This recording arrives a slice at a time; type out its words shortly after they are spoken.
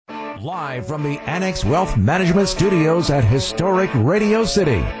Live from the Annex Wealth Management Studios at historic Radio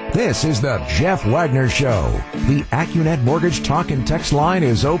City, this is the Jeff Wagner Show. The AccuNet Mortgage Talk and Text line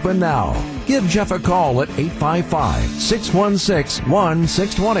is open now. Give Jeff a call at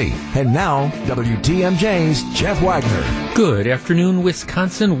 855-616-1620. And now, WTMJ's Jeff Wagner. Good afternoon,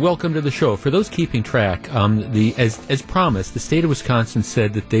 Wisconsin. Welcome to the show. For those keeping track, as promised, the state of Wisconsin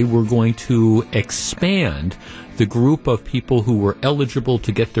said that they were going to expand the group of people who were eligible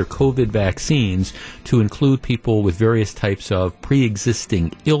to get their COVID vaccines to include people with various types of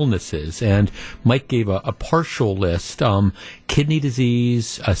pre-existing illnesses. And Mike gave a partial list: kidney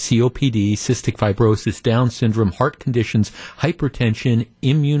disease, COPD, cystic fibrosis, Down syndrome, heart conditions, hypertension,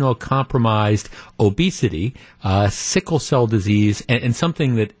 immunocompromised, obesity, sickle cell disease, and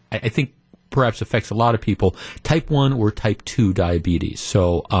something that I think perhaps affects a lot of people, type 1 or type 2 diabetes.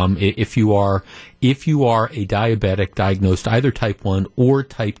 So if you are a diabetic diagnosed either type 1 or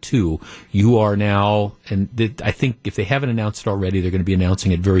type 2, you are now, and I think if they haven't announced it already, they're going to be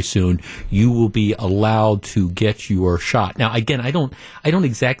announcing it very soon, you will be allowed to get your shot. Now, again, I don't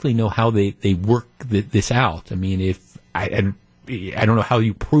exactly know how they work this out. I mean, I don't know how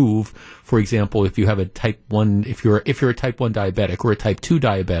you prove, for example, if you have a type 1, if you're a type 1 diabetic or a type 2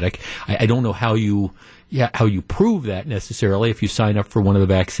 diabetic, I don't know how you prove that necessarily if you sign up for one of the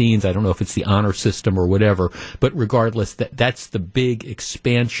vaccines. I don't know if it's the honor system or whatever, but regardless, that's the big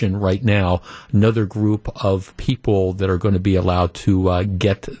expansion right now, another group of people that are going to be allowed to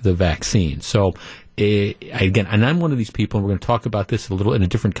get the vaccine. So again, and I'm one of these people, and we're going to talk about this a little in a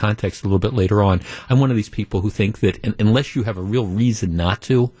different context a little bit later on. I'm one of these people who think that unless you have a real reason not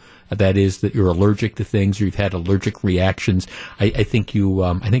to, that is that you're allergic to things or you've had allergic reactions, I think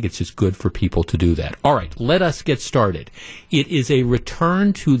it's just good for people to do that. All right, let us get started. It is a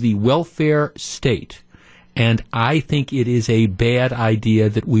return to the welfare state, and I think it is a bad idea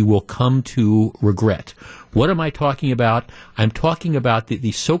that we will come to regret. What am I talking about? I'm talking about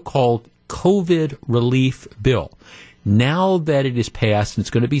the so-called COVID relief bill. Now that it is passed and it's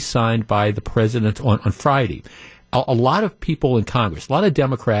going to be signed by the president on Friday, a lot of people in Congress, a lot of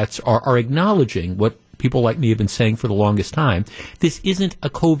Democrats are acknowledging what people like me have been saying for the longest time. This isn't a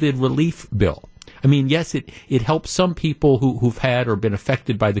COVID relief bill. I mean, yes, it helps some people who've had or been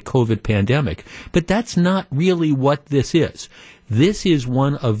affected by the COVID pandemic, but that's not really what this is. This is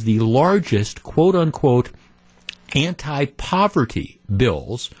one of the largest, quote-unquote, anti-poverty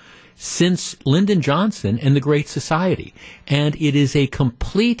bills since Lyndon Johnson and the Great Society. And it is a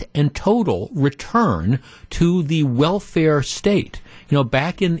complete and total return to the welfare state. You know,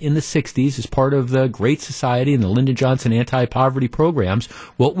 back in the 60s, as part of the Great Society and the Lyndon Johnson anti-poverty programs,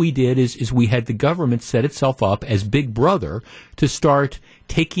 what we did is we had the government set itself up as Big Brother to start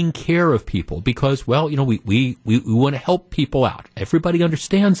taking care of people because, well, you know, we want to help people out. Everybody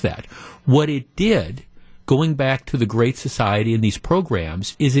understands that. What it did, going back to the Great Society and these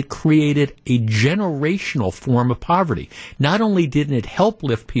programs, is it created a generational form of poverty. Not only didn't it help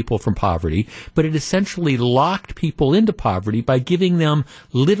lift people from poverty, but it essentially locked people into poverty by giving them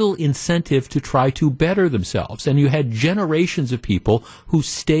little incentive to try to better themselves. And you had generations of people who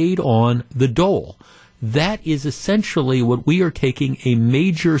stayed on the dole. That is essentially what we are taking a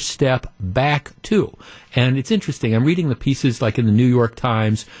major step back to. And it's interesting. I'm reading the pieces like in the New York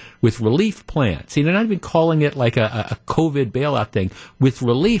Times with relief plan. See, they're not even calling it like a COVID bailout thing. With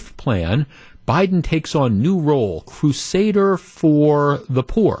relief plan, Biden takes on new role, crusader for the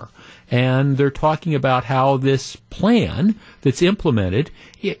poor. And they're talking about how this plan that's implemented,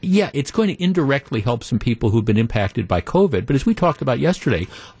 it's going to indirectly help some people who've been impacted by COVID. But as we talked about yesterday,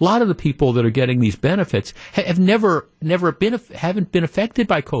 a lot of the people that are getting these benefits haven't been affected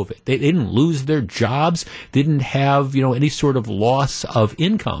by COVID. They didn't lose their jobs, didn't have, any sort of loss of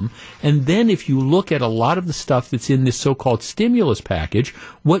income. And then if you look at a lot of the stuff that's in this so-called stimulus package,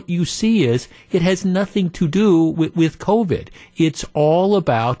 what you see is it has nothing to do with COVID. It's all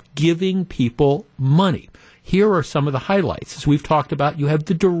about giving people money. Here are some of the highlights. As we've talked about, you have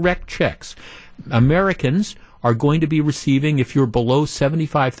the direct checks. Americans are going to be receiving, if you're below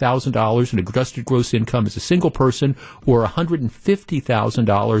 $75,000 in adjusted gross income as a single person or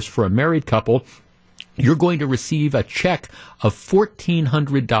 $150,000 for a married couple, you're going to receive a check of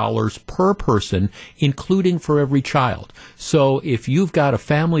 $1,400 per person, including for every child. So if you've got a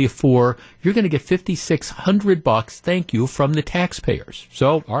family of four, you're going to get $5,600, thank you, from the taxpayers.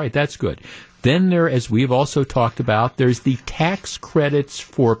 So, all right, that's good. Then there, as we've also talked about, there's the tax credits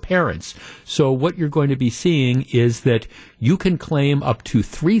for parents. So what you're going to be seeing is that you can claim up to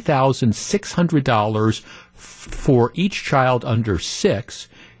 $3,600 for each child under 6.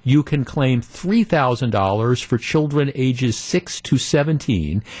 you can claim $3,000 for children ages 6 to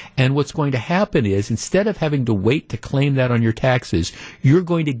 17. And what's going to happen is, instead of having to wait to claim that on your taxes, you're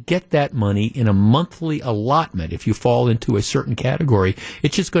going to get that money in a monthly allotment. If you fall into a certain category,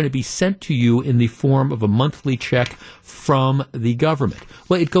 it's just going to be sent to you in the form of a monthly check from the government.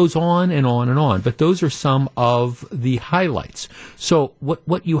 Well, it goes on and on and on, but those are some of the highlights. So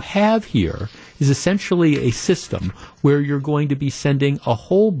what you have here is essentially a system where you're going to be sending a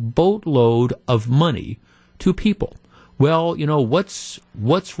whole boatload of money to people. Well, you know, what's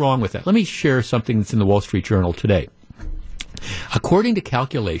wrong with that? Let me share something that's in the Wall Street Journal today. According to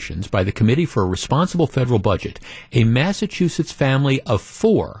calculations by the Committee for a Responsible Federal Budget, a Massachusetts family of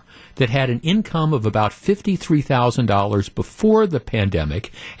 4 that had an income of about $53,000 before the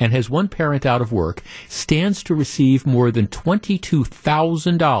pandemic and has one parent out of work stands to receive more than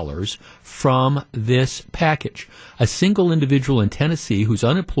 $22,000 from this package. A single individual in Tennessee who's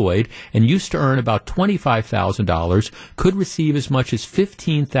unemployed and used to earn about $25,000 could receive as much as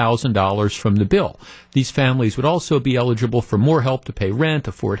 $15,000 from the bill. These families would also be eligible for more help to pay rent,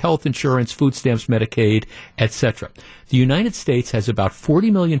 afford health insurance, food stamps, Medicaid, etc. The United States has about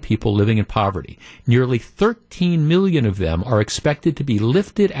 40 million people living in poverty. Nearly 13 million of them are expected to be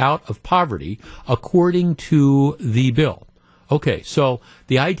lifted out of poverty, according to the bill. Okay, so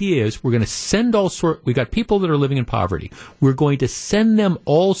the idea is we're going to send we got people that are living in poverty. We're going to send them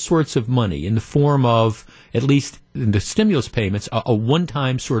all sorts of money in the form of, at least in the stimulus payments, a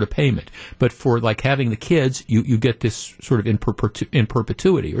one-time sort of payment. But for like having the kids, you get this sort of in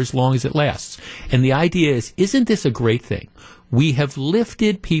perpetuity, or as long as it lasts. And the idea is, isn't this a great thing? We have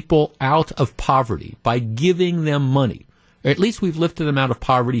lifted people out of poverty by giving them money. Or at least we've lifted them out of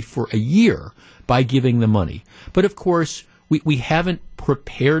poverty for a year by giving them money. But of course, we haven't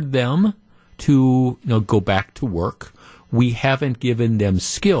prepared them to go back to work. We haven't given them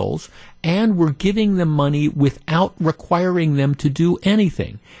skills, and we're giving them money without requiring them to do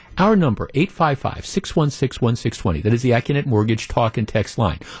anything. Our number, 855-616-1620. That is the Acunet Mortgage talk and text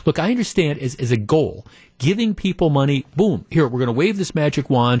line. Look, I understand as a goal, giving people money, boom, here, we're going to wave this magic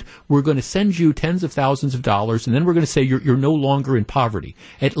wand, we're going to send you tens of thousands of dollars, and then we're going to say you're no longer in poverty.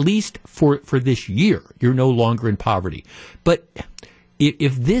 At least for this year, you're no longer in poverty. But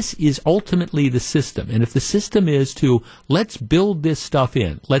if this is ultimately the system, and if the system is to let's build this stuff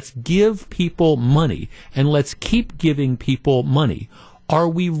in, let's give people money, and let's keep giving people money, are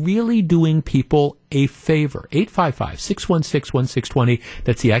we really doing people a favor? 855-616-1620.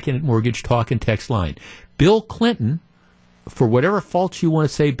 That's the Acunet Mortgage talk and text line. Bill Clinton, for whatever faults you want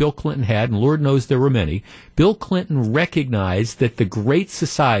to say Bill Clinton had, and Lord knows there were many, Bill Clinton recognized that the Great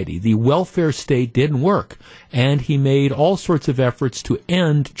Society, the welfare state, didn't work. And he made all sorts of efforts to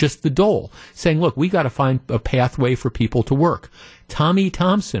end just the dole, saying, look, we got to find a pathway for people to work. Tommy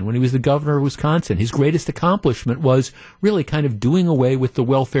Thompson, when he was the governor of Wisconsin, his greatest accomplishment was really kind of doing away with the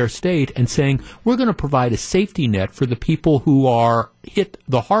welfare state and saying, we're going to provide a safety net for the people who are hit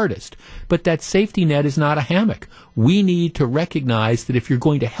the hardest. But that safety net is not a hammock. We need to recognize that if you're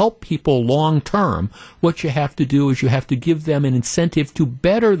going to help people long term, what you have to do is you have to give them an incentive to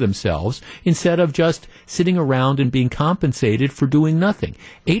better themselves instead of just sitting around and being compensated for doing nothing.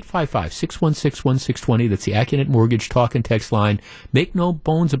 855-616-1620. That's the Acunet Mortgage talk and text line. Make no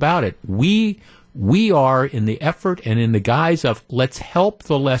bones about it. We are, in the effort and in the guise of let's help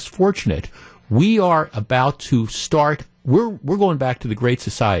the less fortunate, we are about to start. We're going back to the Great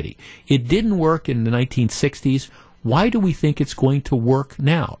Society. It didn't work in the 1960s. Why do we think it's going to work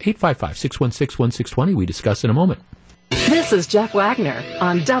now? 855-616-1620. We discuss in a moment. This is Jeff Wagner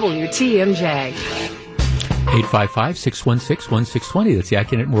on WTMJ. 855-616-1620. That's the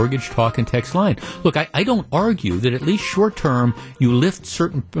Acunet Mortgage talk and text line. Look, I don't argue that at least short term you lift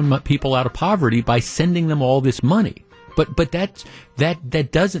certain people out of poverty by sending them all this money. But that's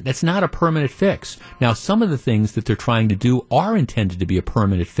not a permanent fix. Now, some of the things that they're trying to do are intended to be a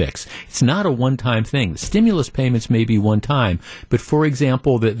permanent fix. It's not a one-time thing. The stimulus payments may be one time, but for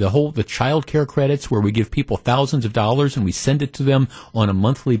example, the child care credits where we give people thousands of dollars and we send it to them on a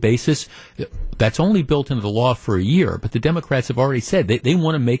monthly basis, that's only built into the law for a year. But the Democrats have already said they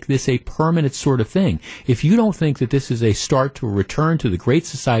want to make this a permanent sort of thing. If you don't think that this is a start to a return to the Great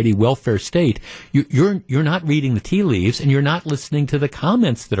Society welfare state, you're not reading the tea leaves and you're not listening to the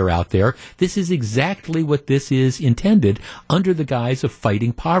comments that are out there. This is exactly what this is intended under the guise of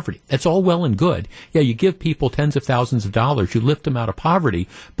fighting poverty. That's all well and good. Yeah, you give people tens of thousands of dollars, you lift them out of poverty,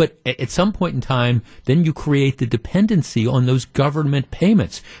 but at some point in time, then you create the dependency on those government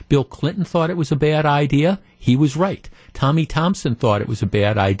payments. Bill Clinton thought it was a bad idea. He was right. Tommy Thompson thought it was a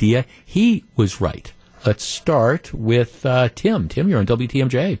bad idea. He was right. Let's start with Tim. Tim, you're on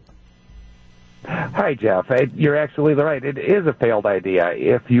WTMJ. Hi, Jeff. You're absolutely right. It is a failed idea.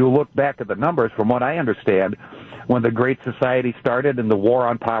 If you look back at the numbers, from what I understand, when the Great Society started and the war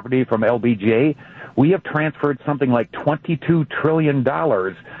on poverty from LBJ, we have transferred something like $22 trillion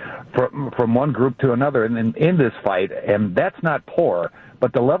from one group to another in this fight, and that's not poor,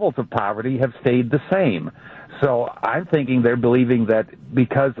 but the levels of poverty have stayed the same. So I'm thinking they're believing that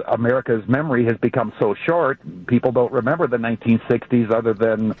because America's memory has become so short, people don't remember the 1960s other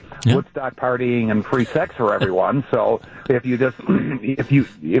than Woodstock partying and free sex for everyone. So if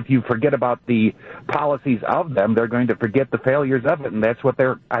you forget about the policies of them, they're going to forget the failures of it, and that's what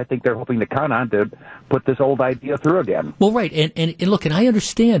I think they're hoping to count on to put this old idea through again. Well, right, and look, and I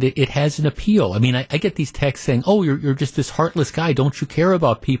understand it has an appeal. I mean, I get these texts saying, "Oh, you're just this heartless guy. Don't you care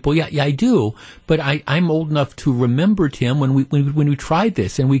about people?" Yeah, I do, but I'm old enough to remember, Tim, when we tried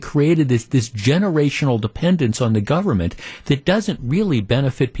this and we created this generational dependence on the government that doesn't really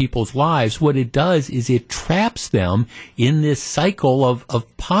benefit people's lives. What it does is it traps them in this cycle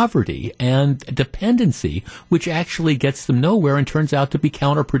of poverty and dependency, which actually gets them nowhere and turns out to be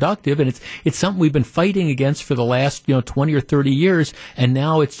counterproductive. And it's something we've been fighting against for the last 20 or 30 years, and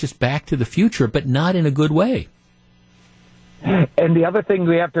now it's just back to the future, but not in a good way. And the other thing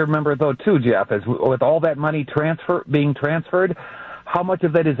we have to remember, though, too, Jeff, is with all that money being transferred, how much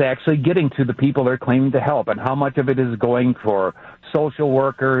of it is actually getting to the people they're claiming to help, and how much of it is going for social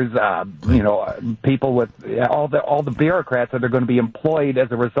workers, people with all the bureaucrats that are going to be employed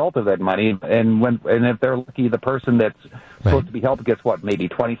as a result of that money. And if they're lucky, the person that's supposed to be helped gets maybe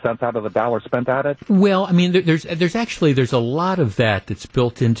 20 cents out of the dollar spent on it. Well, I mean, there's a lot of that's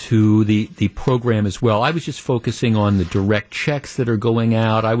built into the program as well. I was just focusing on the direct checks that are going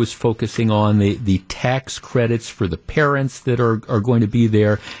out. I was focusing on the tax credits for the parents that are going to be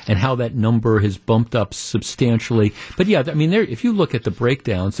there, and how that number has bumped up substantially. But yeah, I mean, if you look at the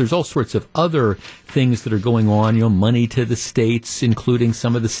breakdowns, there's all sorts of other things that are going on, money to the states, including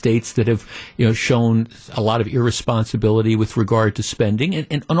some of the states that have, shown a lot of irresponsibility with regard to spending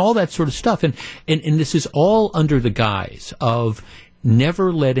and all that sort of stuff. And this is all under the guise of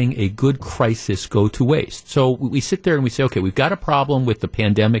never letting a good crisis go to waste. So we sit there and we say, okay, we've got a problem with the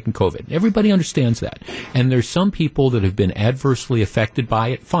pandemic and COVID. Everybody understands that. And there's some people that have been adversely affected by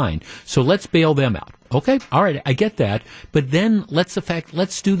it. Fine. So let's bail them out. Okay, all right, I get that, but then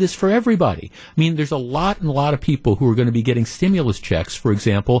let's do this for everybody. I mean, there's a lot of people who are going to be getting stimulus checks, for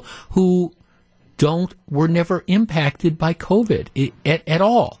example, who were never impacted by COVID at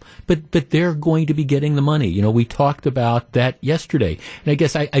all, but they're going to be getting the money. We talked about that yesterday, and I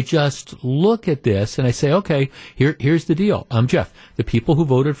guess I just look at this and I say, okay, here's the deal. Jeff, the people who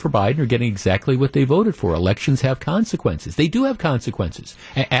voted for Biden are getting exactly what they voted for. Elections have consequences. They do have consequences,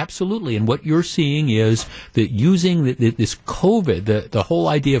 absolutely. And what you're seeing is that using this COVID, the whole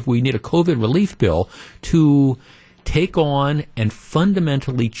idea of we need a COVID relief bill to take on and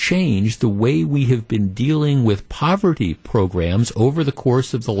fundamentally change the way we have been dealing with poverty programs over the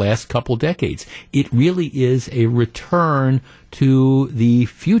course of the last couple decades. It really is a return to the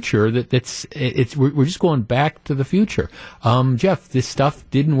future. We're just going back to the future. Jeff, this stuff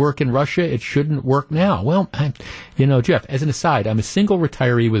didn't work in Russia. It shouldn't work now. Well, Jeff, as an aside, I'm a single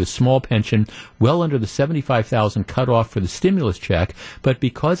retiree with a small pension, well under the $75,000 cutoff for the stimulus check. But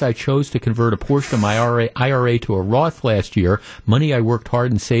because I chose to convert a portion of my IRA to a Roth last year, money I worked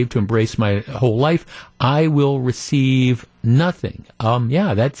hard and saved to embrace my whole life, I will receive nothing.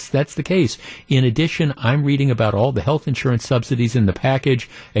 That's the case. In addition, I'm reading about all the health insurance subsidies in the package,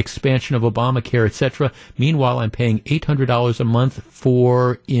 expansion of Obamacare, etc. Meanwhile, I'm paying $800 a month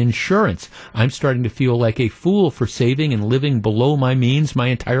for insurance. I'm starting to feel like a fool for saving and living below my means my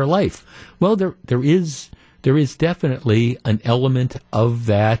entire life. Well, there is definitely an element of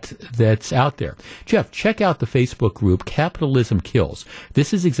that's out there. Jeff, check out the Facebook group Capitalism Kills.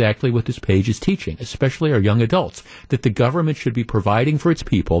 This is exactly what this page is teaching, especially our young adults, that the government should be providing for its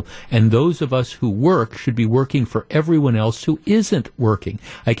people, and those of us who work should be working for everyone else who isn't working.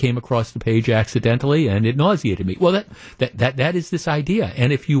 I came across the page accidentally, and it nauseated me. Well, that is this idea.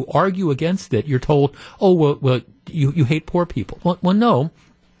 And if you argue against it, you're told, oh, well, you hate poor people. Well, no.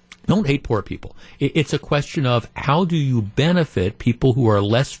 Don't hate poor people. It's a question of how do you benefit people who are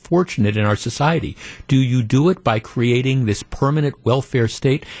less fortunate in our society? Do you do it by creating this permanent welfare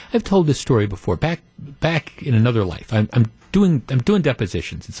state? I've told this story before. Back in another life, I'm doing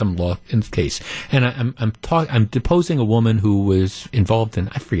depositions in some law in case, and I'm deposing a woman who was involved in,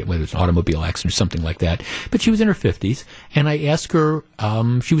 I forget whether it was an automobile accident or something like that, but she was in her 50s, and I asked her,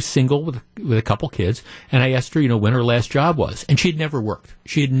 she was single with a couple kids, and I asked her, when her last job was, and she had never worked.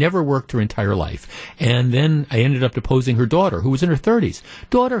 She had never worked her entire life, and then I ended up deposing her daughter, who was in her 30s.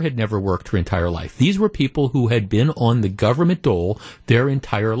 Daughter had never worked her entire life. These were people who had been on the government dole their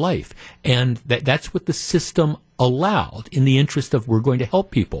entire life, and that's what the system allowed in the interest of we're going to help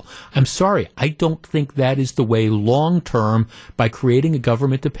people. I'm sorry, I don't think that is the way long term by creating a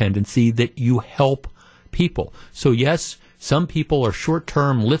government dependency that you help people. So yes, some people are short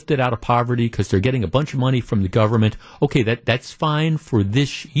term lifted out of poverty because they're getting a bunch of money from the government. Okay, that's fine for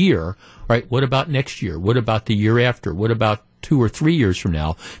this year. Right? What about next year? What about the year after? What about 2 or 3 years from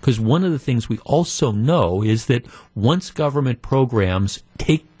now? Because one of the things we also know is that once government programs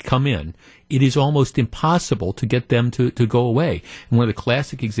come in, it is almost impossible to get them to go away. And one of the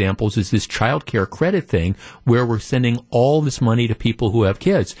classic examples is this child care credit thing where we're sending all this money to people who have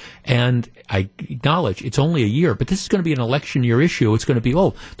kids. And I acknowledge it's only a year, but this is going to be an election year issue. It's going to be,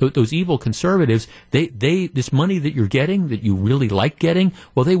 those evil conservatives, this money that you're getting, that you really like getting,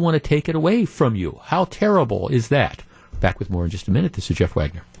 well, they want to take it away from you. How terrible is that? Back with more in just a minute. This is Jeff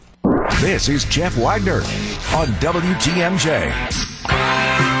Wagner. This is Jeff Wagner on WTMJ.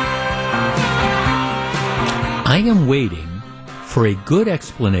 I am waiting for a good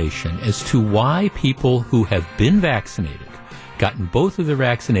explanation as to why people who have been vaccinated, gotten both of their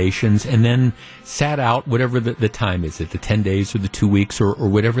vaccinations, and then sat out whatever the time is, the 10 days or the 2 weeks or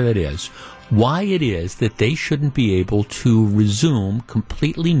whatever that is, why it is that they shouldn't be able to resume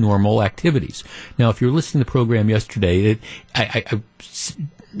completely normal activities. Now, if you're listening to the program yesterday, Anthony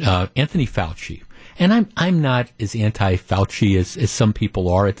Fauci, and I'm not as anti-Fauci as some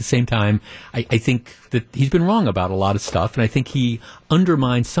people are. At the same time, I think that he's been wrong about a lot of stuff, and I think he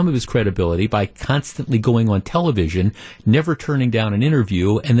undermines some of his credibility by constantly going on television, never turning down an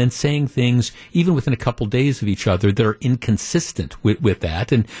interview, and then saying things, even within a couple days of each other, that are inconsistent with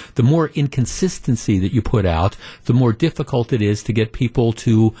that. And the more inconsistency that you put out, the more difficult it is to get people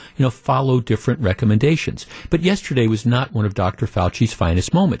to, follow different recommendations. But yesterday was not one of Dr. Fauci's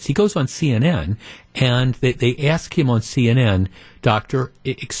finest moments. He goes on CNN, and they ask him on CNN, Doctor,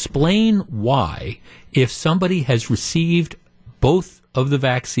 explain why, if somebody has received both of the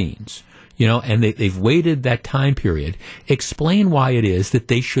vaccines, and they've waited that time period, explain why it is that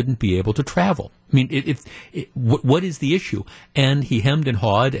they shouldn't be able to travel. I mean, what is the issue? And he hemmed and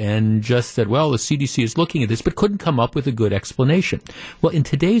hawed and just said, well, the CDC is looking at this, but couldn't come up with a good explanation. Well, in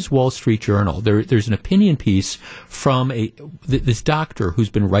today's Wall Street Journal, there's an opinion piece from this doctor who's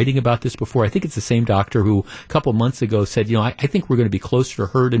been writing about this before. I think it's the same doctor who a couple months ago said, I think we're going to be closer to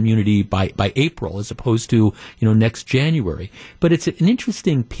herd immunity by April as opposed to, next January. But it's an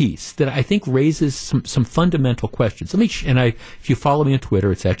interesting piece that I think raises some fundamental questions. If you follow me on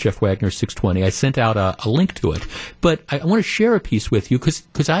Twitter, it's at Jeff Wagner 620. I sent out a link to it. But I want to share a piece with you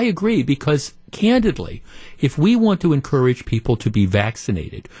because I agree, because candidly, if we want to encourage people to be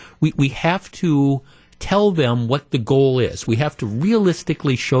vaccinated, we have to tell them what the goal is. We have to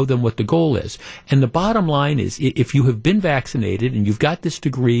realistically show them what the goal is. And the bottom line is, if you have been vaccinated and you've got this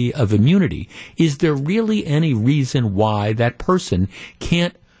degree of immunity, is there really any reason why that person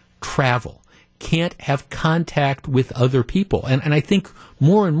can't travel, can't have contact with other people? And I think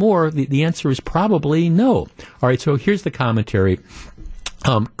more and more the answer is probably no. All right, so here's the commentary.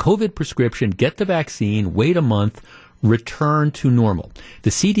 COVID prescription, get the vaccine, wait a month, return to normal. The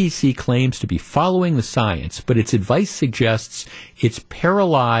CDC claims to be following the science, but its advice suggests it's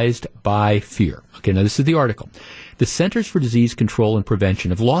paralyzed by fear. Okay, now this is the article. The Centers for Disease Control and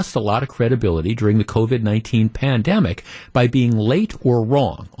Prevention have lost a lot of credibility during the COVID-19 pandemic by being late or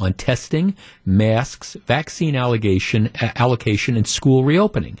wrong on testing, masks, vaccine allocation, and school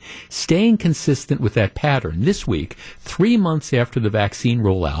reopening. Staying consistent with that pattern, this week, 3 months after the vaccine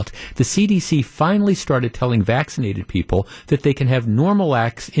rollout, the CDC finally started telling vaccinated people that they can have normal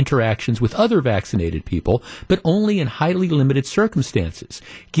interactions with other vaccinated people, but only in highly limited circumstances.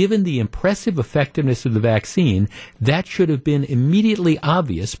 Given the impressive effectiveness of the vaccine, that should have been immediately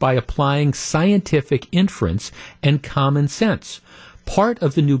obvious by applying scientific inference and common sense. Part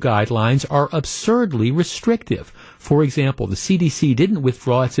of the new guidelines are absurdly restrictive. For example, the CDC didn't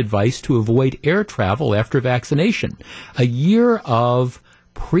withdraw its advice to avoid air travel after vaccination. A year of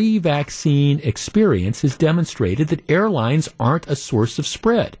pre-vaccine experience has demonstrated that airlines aren't a source of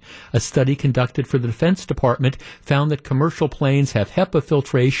spread. A study conducted for the Defense Department found that commercial planes have HEPA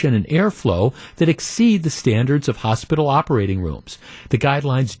filtration and airflow that exceed the standards of hospital operating rooms. The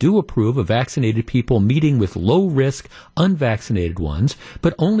guidelines do approve of vaccinated people meeting with low-risk, unvaccinated ones,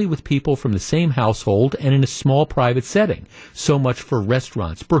 but only with people from the same household and in a small private setting. So much for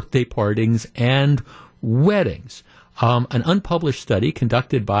restaurants, birthday parties, and weddings. An unpublished study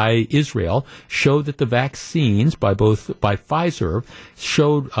conducted by Israel showed that the vaccines by Pfizer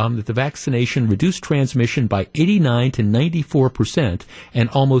showed that the vaccination reduced transmission by 89 to 94% and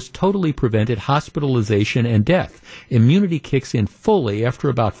almost totally prevented hospitalization and death. Immunity kicks in fully after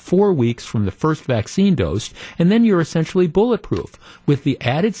about 4 weeks from the first vaccine dose, and then you're essentially bulletproof, with the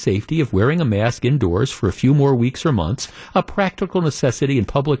added safety of wearing a mask indoors for a few more weeks or months, a practical necessity in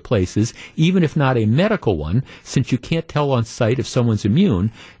public places, even if not a medical one, since you can't tell on sight if someone's immune.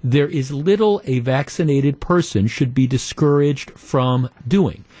 There is little a vaccinated person should be discouraged from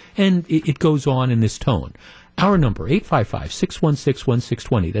doing. And it goes on in this tone. Our number,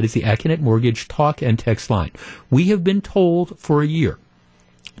 855-616-1620. That is the Acunet Mortgage talk and text line. We have been told for a year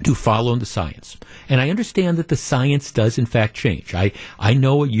to follow the science. And I understand that the science does in fact change. I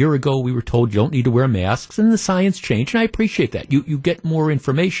know a year ago we were told you don't need to wear masks, and the science changed, and I appreciate that. You get more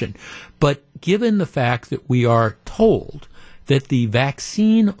information. But given the fact that we are told that the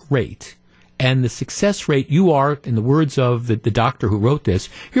vaccine rate and the success rate, you are, in the words of the doctor who wrote this,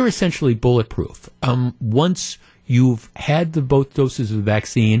 you're essentially bulletproof. Once you've had both doses of the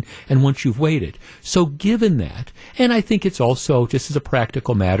vaccine and once you've waited. So given that, and I think it's also, just as a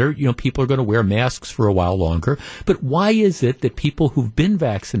practical matter, people are going to wear masks for a while longer, but why is it that people who've been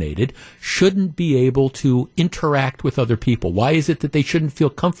vaccinated shouldn't be able to interact with other people? Why is it that they shouldn't feel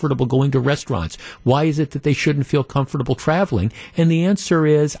comfortable going to restaurants? Why is it that they shouldn't feel comfortable traveling? And the answer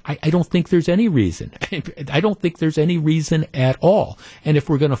is, I don't think there's any reason. I don't think there's any reason at all. And if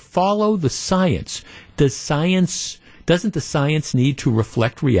we're going to follow the science, doesn't the science need to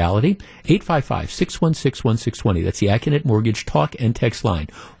reflect reality? 855-616-1620. That's the Acunet Mortgage talk and text line.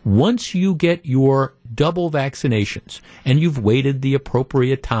 Once you get your double vaccinations and you've waited the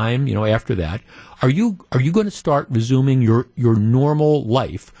appropriate time, after that, are you going to start resuming your normal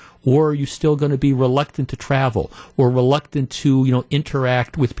life? Or are you still going to be reluctant to travel or reluctant to,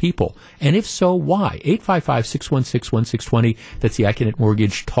 interact with people? And if so, why? 855-616-1620. That's the Acunet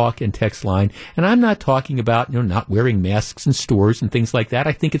Mortgage talk and text line. And I'm not talking about, not wearing masks in stores and things like that.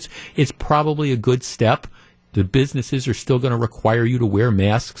 I think it's probably a good step. The businesses are still going to require you to wear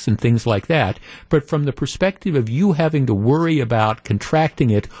masks and things like that. But from the perspective of you having to worry about contracting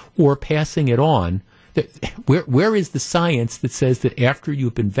it or passing it on, where is the science that says that after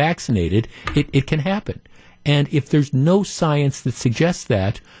you've been vaccinated, it can happen? And if there's no science that suggests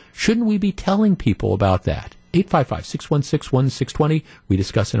that, shouldn't we be telling people about that? 855-616-1620. We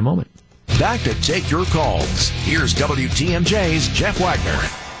discuss in a moment. Back to take your calls. Here's WTMJ's Jeff Wagner.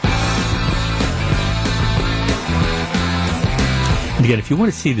 And again, if you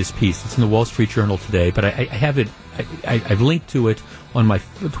want to see this piece, it's in the Wall Street Journal today, but I have it. I've linked to it on my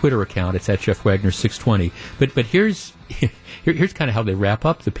Twitter account. It's at Jeff Wagner 620. But here's kind of how they wrap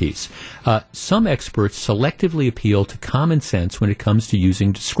up the piece. Some experts selectively appeal to common sense when it comes to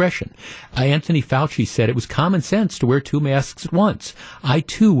using discretion. Anthony Fauci said it was common sense to wear 2 masks at once. I,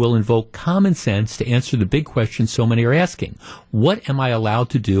 too, will invoke common sense to answer the big question so many are asking. What am I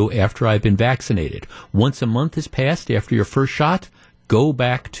allowed to do after I've been vaccinated? Once a month has passed after your first shot, go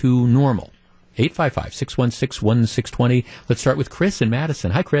back to normal. 855-616-1620. Let's start with Chris in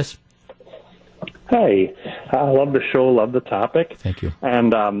Madison. Hi, Chris. Hey, I love the show, love the topic. Thank you.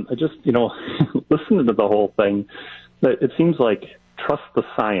 And I just, listening to the whole thing, it seems like trust the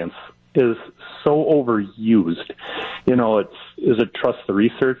science is so overused. Is it trust the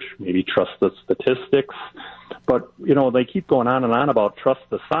research, maybe trust the statistics? But, they keep going on and on about trust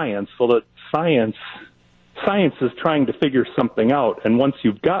the science, so that science is trying to figure something out. And once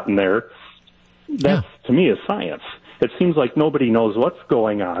you've gotten there, that to me is science. It seems like nobody knows what's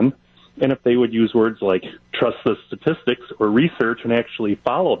going on. And if they would use words like trust the statistics or research and actually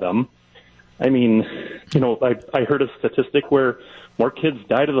follow them, I mean, I heard a statistic where more kids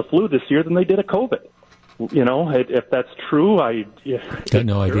died of the flu this year than they did of COVID. If that's true, I got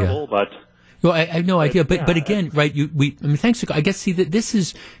no idea. But well, I have no idea, but again, right? Thanks. I guess that this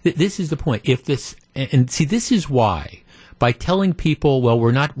is the point. This is why. By telling people, well,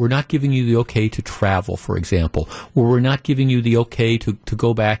 we're not giving you the okay to travel, for example, or we're not giving you the okay to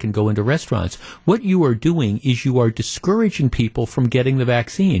go back and go into restaurants. What you are doing is you are discouraging people from getting the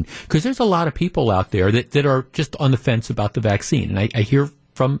vaccine, because there's a lot of people out there that are just on the fence about the vaccine. And I hear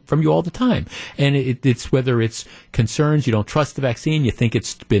from you all the time. And it's whether it's concerns, you don't trust the vaccine, you think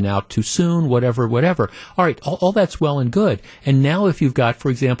it's been out too soon, whatever. All right, all that's well and good. And now if you've got, for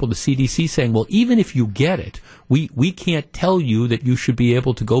example, the CDC saying, well, even if you get it, we can't tell you that you should be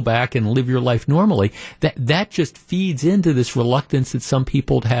able to go back and live your life normally. That just feeds into this reluctance that some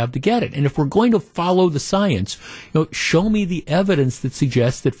people have to get it. And if we're going to follow the science, show me the evidence that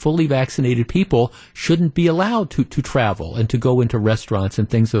suggests that fully vaccinated people shouldn't be allowed to travel and to go into restaurants and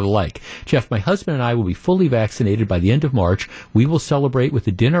things of the like. Jeff, my husband and I will be fully vaccinated by the end of March. We will celebrate with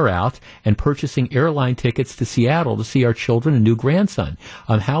a dinner out and purchasing airline tickets to Seattle to see our children and new grandson.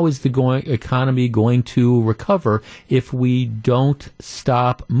 How is the economy going to recover if we don't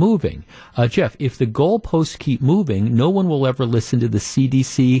stop moving? Jeff, if the goalposts keep moving, no one will ever listen to the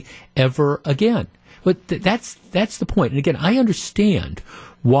CDC ever again. But that's the point. And again, I understand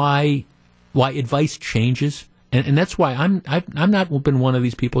why advice changes. And that's why I'm not been one of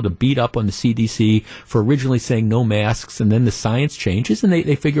these people to beat up on the CDC for originally saying no masks, and then the science changes, and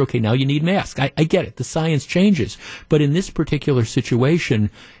they figure, okay, now you need masks. I get it. The science changes. But in this particular situation,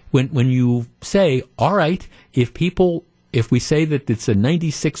 when you say, all right, if we say that it's a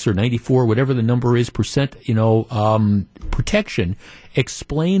 96 or 94, whatever the number is, percent, protection,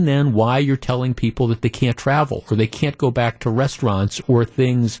 explain then why you're telling people that they can't travel or they can't go back to restaurants or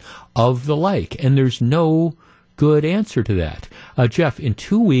things of the like. And there's no good answer to that. Jeff, in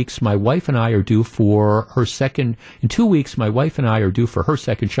 2 weeks, my wife and I are due for her second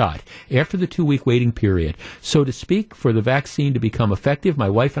shot after the 2-week waiting period. So to speak, for the vaccine to become effective, my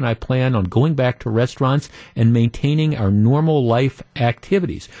wife and I plan on going back to restaurants and maintaining our normal life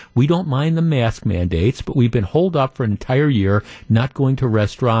activities. We don't mind the mask mandates, but we've been holed up for an entire year, not going to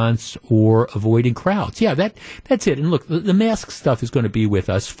restaurants or avoiding crowds. Yeah, that's it. And look, the mask stuff is going to be with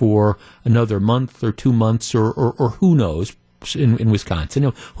us for another month or 2 months or who knows in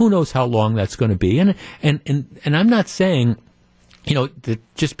Wisconsin. Who knows how long that's going to be. And I'm not saying, that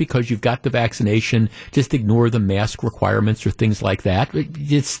just because you've got the vaccination, just ignore the mask requirements or things like that.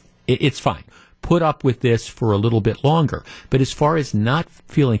 It's fine. Put up with this for a little bit longer. But as far as not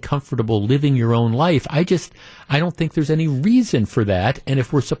feeling comfortable living your own life, I don't think there's any reason for that. And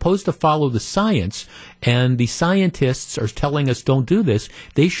if we're supposed to follow the science and the scientists are telling us don't do this,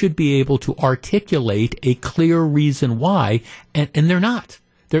 they should be able to articulate a clear reason why. And they're not.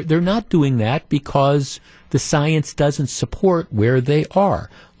 They're not doing that because the science doesn't support where they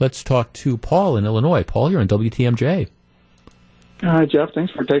are. Let's talk to Paul in Illinois. Paul, you're on WTMJ. Jeff,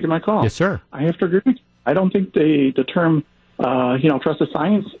 thanks for taking my call. Yes, sir. I have to agree with you. I don't think the term, trust the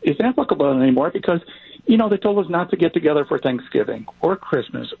science is applicable anymore because, they told us not to get together for Thanksgiving or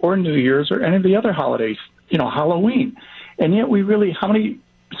Christmas or New Year's or any of the other holidays, Halloween. And yet how many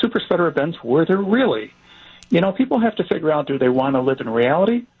super spreader events were there really? People have to figure out, do they want to live in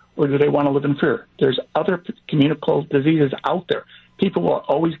reality or do they want to live in fear? There's other communicable diseases out there. People will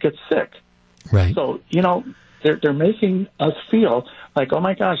always get sick. Right. So, they're making us feel like, oh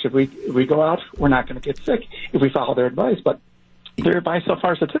my gosh, if we go out, we're not going to get sick if we follow their advice. But their advice so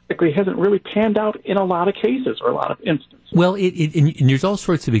far statistically hasn't really panned out in a lot of cases or a lot of instances. Well, and there's all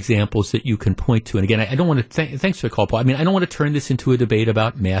sorts of examples that you can point to. And again, I don't want to thanks for the call, Paul. I mean, I don't want to turn this into a debate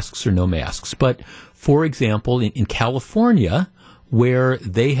about masks or no masks. But for example, in California, where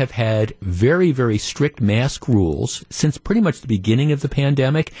they have had very, very strict mask rules since pretty much the beginning of the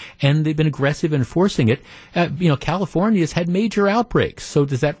pandemic, and they've been aggressive in enforcing it. California has had major outbreaks. So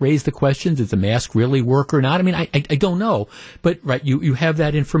does that raise the question, does the mask really work or not? I mean, I don't know. But, right, you have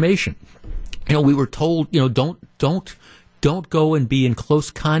that information. We were told, don't go and be in close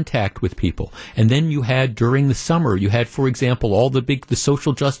contact with people. And then you had, during the summer, for example, all the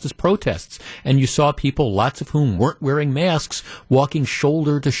social justice protests. And you saw people, lots of whom weren't wearing masks, walking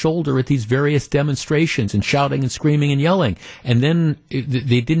shoulder to shoulder at these various demonstrations and shouting and screaming and yelling. And then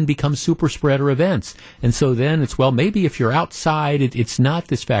they didn't become super spreader events. And so then it's, well, maybe if you're outside, it's not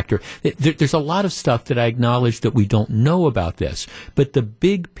this factor. There's a lot of stuff that I acknowledge that we don't know about this. But the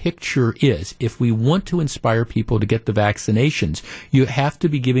big picture is, if we want to inspire people to get the vaccinations, you have to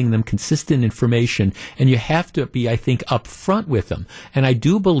be giving them consistent information, and you have to be, I think, upfront with them. And I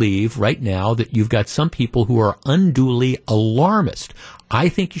do believe right now that you've got some people who are unduly alarmist. I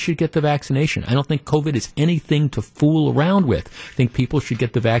think you should get the vaccination. I don't think COVID is anything to fool around with. I think people should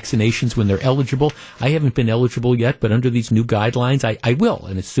get the vaccinations when they're eligible. I haven't been eligible yet, but under these new guidelines, I will.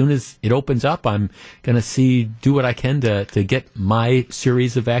 And as soon as it opens up, I'm going to do what I can to get my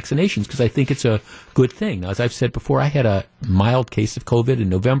series of vaccinations, because I think it's a good thing. Now, as I've said before, I had a mild case of COVID in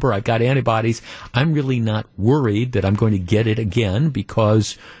November. I've got antibodies. I'm really not worried that I'm going to get it again,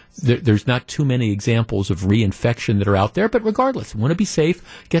 because there's not too many examples of reinfection that are out there. But regardless, want to be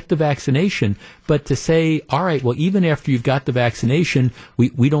safe, get the vaccination. But to say, all right, well, even after you've got the vaccination,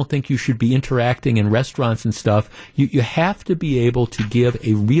 we don't think you should be interacting in restaurants and stuff. You have to be able to give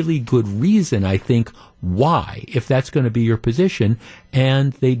a really good reason, I think, why, if that's going to be your position,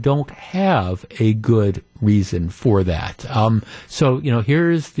 and they don't have a good reason for that. So,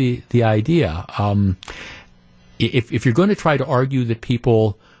 here's the idea. If you're going to try to argue that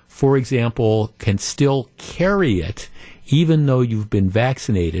people, for example, can still carry it even though you've been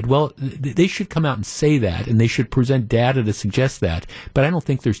vaccinated, well, they should come out and say that, and they should present data to suggest that. But I don't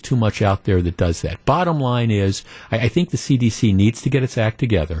think there's too much out there that does that. Bottom line is, I think the CDC needs to get its act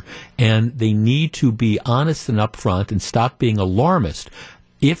together, and they need to be honest and upfront and stop being alarmist.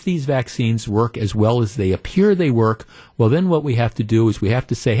 If these vaccines work as well as they appear they work, well, then what we have to do is we have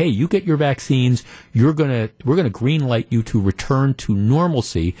to say, hey, you get your vaccines, we're going to green light you to return to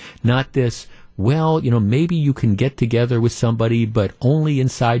normalcy, not this, well, maybe you can get together with somebody, but only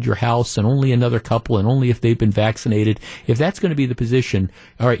inside your house and only another couple and only if they've been vaccinated. If that's going to be the position,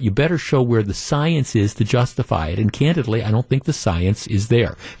 all right, you better show where the science is to justify it. And candidly, I don't think the science is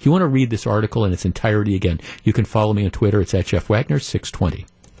there. If you want to read this article in its entirety again, you can follow me on Twitter. It's at Jeff Wagner 620.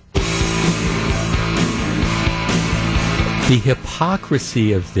 The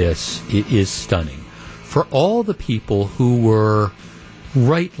hypocrisy of this is stunning. For all the people who were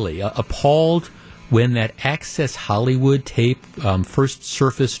rightly appalled when that Access Hollywood tape first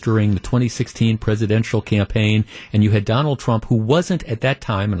surfaced during the 2016 presidential campaign, and you had Donald Trump, who wasn't at that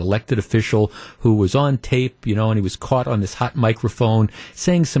time an elected official, who was on tape, and he was caught on this hot microphone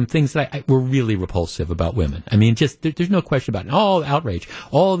saying some things that were really repulsive about women. I mean, just there's no question about it. All outrage.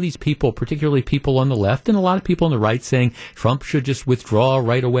 All of these people, particularly people on the left and a lot of people on the right, saying Trump should just withdraw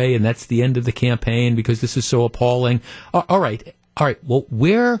right away, and that's the end of the campaign because this is so appalling. All right. Well,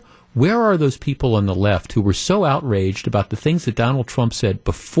 where are those people on the left who were so outraged about the things that Donald Trump said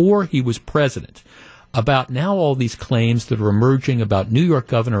before he was president, about now all these claims that are emerging about New York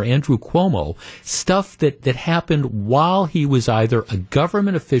Governor Andrew Cuomo, stuff that happened while he was either a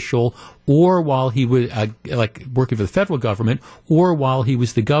government official or while he was working for the federal government or while he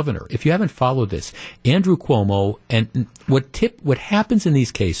was the governor? If you haven't followed this, Andrew Cuomo, and what happens in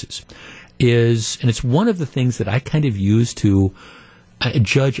these cases is, and it's one of the things that I kind of use to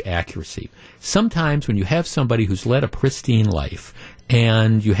judge accuracy. Sometimes when you have somebody who's led a pristine life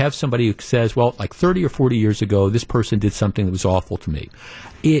and you have somebody who says, well, like 30 or 40 years ago, this person did something that was awful to me,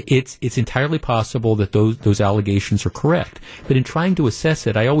 it's entirely possible that those allegations are correct. But in trying to assess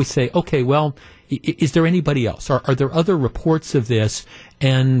it, I always say, okay, well, is there anybody else? Are there other reports of this?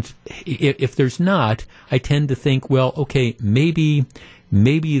 And if there's not, I tend to think, well, okay, maybe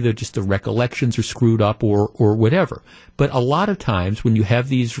the recollections are screwed up or whatever. But a lot of times when you have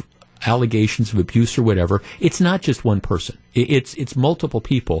these allegations of abuse or whatever, it's not just one person. It's multiple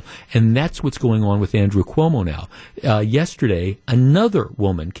people. And that's what's going on with Andrew Cuomo now. Yesterday, another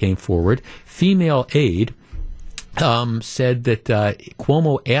woman came forward, female aide, said that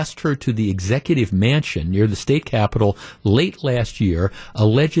Cuomo asked her to the executive mansion near the state capitol late last year,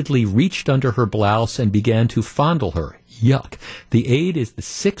 allegedly reached under her blouse and began to fondle her. Yuck. The aide is the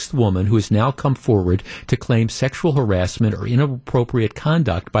sixth woman who has now come forward to claim sexual harassment or inappropriate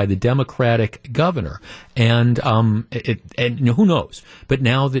conduct by the Democratic governor. And who knows? But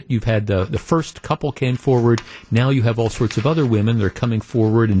now that you've had the first couple came forward, now you have all sorts of other women that are coming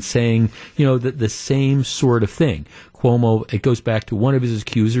forward and saying, the same sort of thing. Cuomo, it goes back to one of his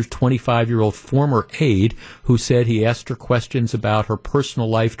accusers, 25-year-old former aide, who said he asked her questions about her personal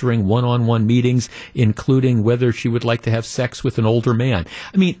life during one-on-one meetings, including whether she would like to have sex with an older man.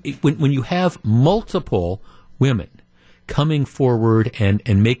 I mean, when you have multiple women coming forward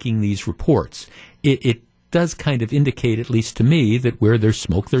and making these reports, it does kind of indicate, at least to me, that where there's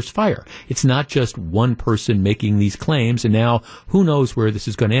smoke, there's fire. It's not just one person making these claims, and now who knows where this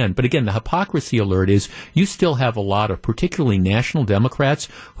is going to end. But again, the hypocrisy alert is you still have a lot of particularly national Democrats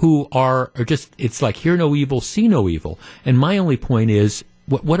who are just, it's like hear no evil, see no evil. And my only point is,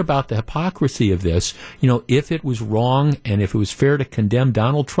 what about the hypocrisy of this? If it was wrong and if it was fair to condemn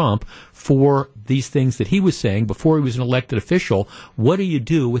Donald Trump for these things that he was saying before he was an elected official, what do you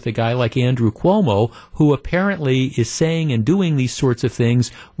do with a guy like Andrew Cuomo, who apparently is saying and doing these sorts of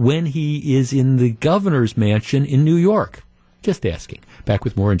things when he is in the governor's mansion in New York? Just asking. Back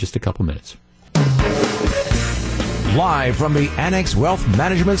with more in just a couple minutes. Live from the Annex Wealth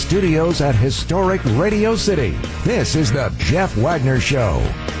Management Studios at historic Radio City, this is the Jeff Wagner Show.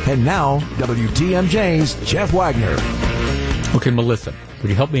 And now, WTMJ's Jeff Wagner. Okay, Melissa, would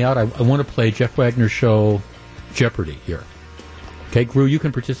you help me out? I want to play Jeff Wagner Show Jeopardy here. Okay, Gru, you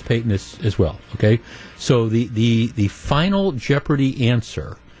can participate in this as well. Okay, so the final Jeopardy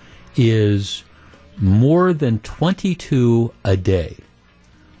answer is more than 22 a day.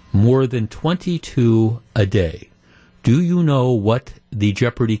 More than 22 a day. Do you know what the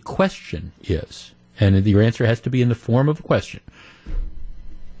Jeopardy question is? And your answer has to be in the form of a question.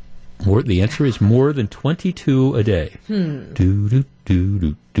 The answer is more than 22 a day. Do, do, do,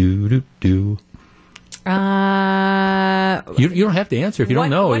 do, do, do, do. You don't have to answer if you don't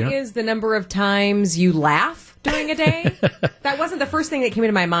know. What is the number of times you laugh during a day? That wasn't the first thing that came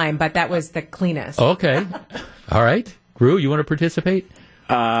into my mind, but that was the cleanest. Okay. All right. Gru, you want to participate?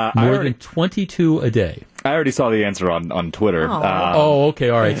 More than 22 a day. I already saw the answer on Twitter. Okay,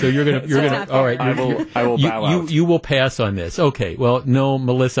 all right. So you're gonna all right. I will bow out. You will pass on this. Okay. Well, no,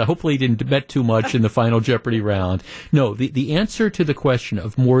 Melissa. Hopefully, you didn't bet too much in the final Jeopardy round. No, the answer to the question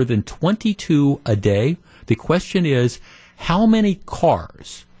of more than 22 a day. The question is, how many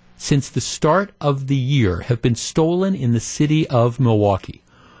cars since the start of the year have been stolen in the city of Milwaukee?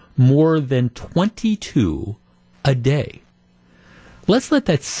 More than 22 a day. Let's let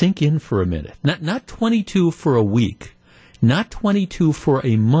that sink in for a minute. Not 22 for a week, not 22 for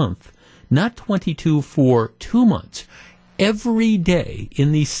a month, not 22 for 2 months. Every day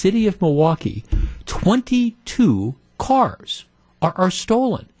in the city of Milwaukee, 22 cars are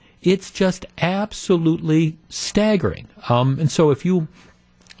stolen. It's just absolutely staggering. And so if you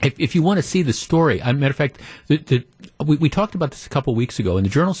want to see the story, matter of fact, we talked about this a couple weeks ago, and the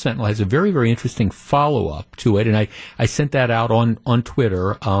Journal-Sentinel has a very, very interesting follow-up to it, and I sent that out on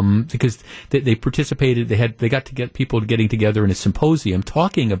Twitter because they participated. They got to get people getting together in a symposium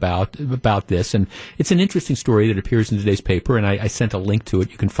talking about this, and it's an interesting story that appears in today's paper, and I sent a link to it.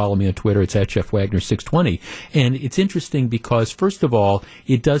 You can follow me on Twitter. It's at Jeff Wagner 620, and it's interesting because, first of all,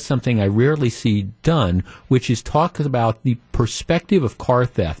 it does something I rarely see done, which is talk about the perspective of car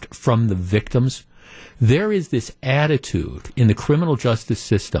theft from the victims. There is this attitude in the criminal justice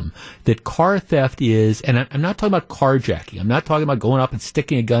system that car theft is, and I'm not talking about carjacking. I'm not talking about going up and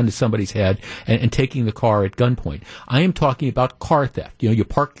sticking a gun to somebody's head and taking the car at gunpoint. I am talking about car theft. You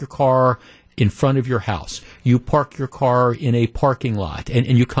park your car in front of your house. You park your car in a parking lot, and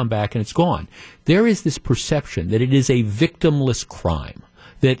you come back and it's gone. There is this perception that it is a victimless crime.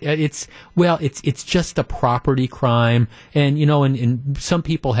 That it's just a property crime, and and some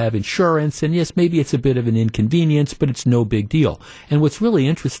people have insurance, and yes, maybe it's a bit of an inconvenience, but it's no big deal. And what's really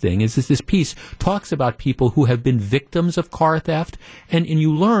interesting is this piece talks about people who have been victims of car theft, and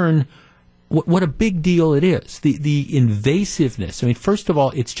you learn what a big deal it is. The invasiveness. I mean, first of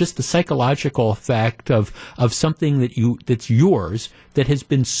all, it's just the psychological fact of something that's yours that has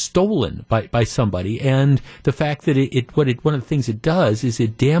been stolen by somebody, and the fact that one of the things it does is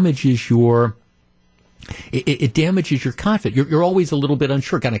it damages your confidence. You're always a little bit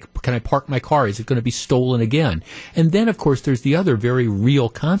unsure. Can I park my car? Is it going to be stolen again? And then, of course, there's the other very real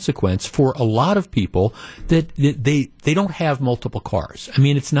consequence for a lot of people that they don't have multiple cars. I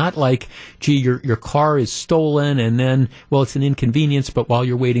mean, it's not like, gee, your car is stolen and then, well, it's an inconvenience, but while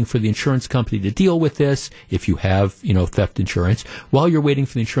you're waiting for the insurance company to deal with this, if you have, theft insurance, while you're waiting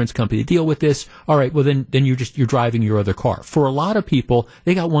for the insurance company to deal with this, all right, well, then you're driving your other car. For a lot of people,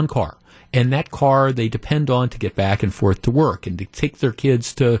 they got one car. And that car they depend on to get back and forth to work and to take their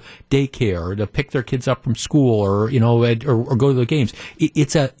kids to daycare or to pick their kids up from school or go to the games.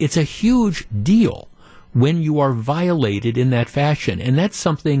 It's a huge deal when you are violated in that fashion. And that's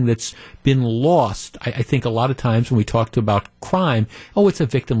something that's been lost, I think, a lot of times when we talked about crime. Oh, it's a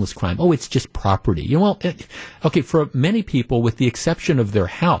victimless crime. Oh, it's just property. Okay, for many people, with the exception of their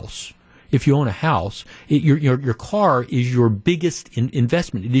house, if you own a house, your car is your biggest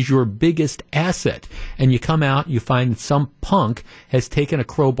investment. It is your biggest asset. And you come out, you find that some punk has taken a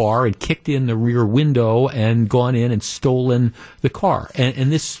crowbar and kicked in the rear window and gone in and stolen the car.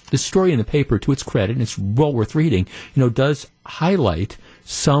 And this story in the paper, to its credit, and it's well worth reading, does highlight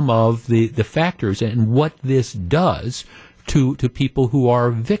some of the factors and what this does to people who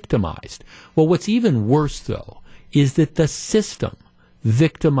are victimized. Well, what's even worse, though, is that the system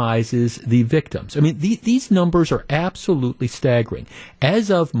victimizes the victims. I mean, these numbers are absolutely staggering. As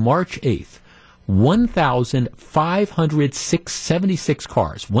of March 8th,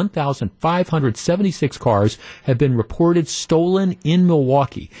 1,576 cars have been reported stolen in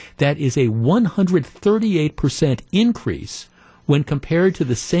Milwaukee. That is a 138% increase when compared to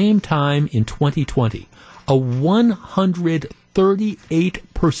the same time in 2020. A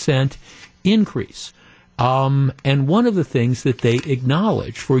 138% increase. And one of the things that they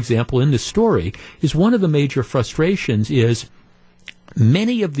acknowledge, for example, in this story, is one of the major frustrations is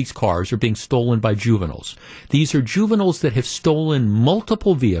Many of these cars are being stolen by juveniles. These are juveniles that have stolen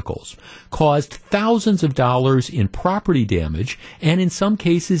multiple vehicles, caused thousands of dollars in property damage, and in some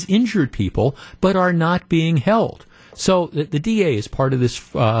cases injured people, but are not being held. So the DA is part of this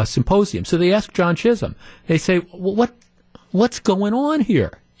symposium. So they ask John Chisholm. They say, well, what's going on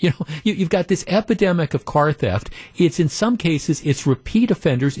here? You've got this epidemic of car theft. It's in some cases, it's repeat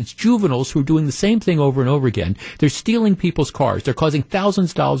offenders. It's juveniles who are doing the same thing over and over again. They're stealing people's cars. They're causing thousands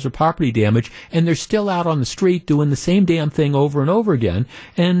of dollars of property damage, and they're still out on the street doing the same damn thing over and over again.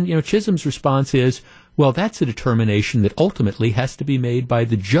 And, Chisholm's response is, well, that's a determination that ultimately has to be made by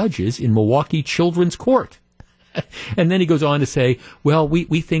the judges in Milwaukee Children's Court. And then he goes on to say, well,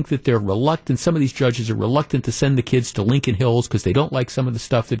 we think that they're reluctant. Some of these judges are reluctant to send the kids to Lincoln Hills because they don't like some of the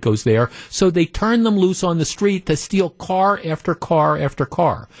stuff that goes there. So they turn them loose on the street to steal car after car after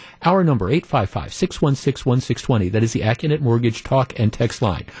car. Our number, 855-616-1620. That is the Acunet Mortgage talk and text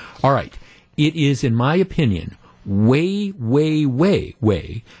line. All right. It is, in my opinion, way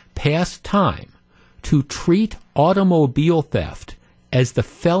past time to treat automobile theft as the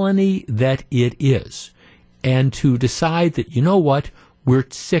felony that it is. And to decide that, you know what, we're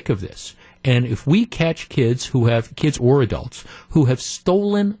sick of this. And if we catch kids or adults who have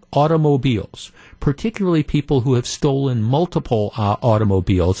stolen automobiles, particularly people who have stolen multiple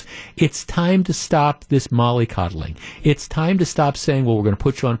automobiles, it's time to stop this mollycoddling. It's time to stop saying, well, we're going to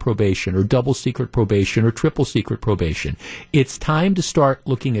put you on probation or double secret probation or triple secret probation. It's time to start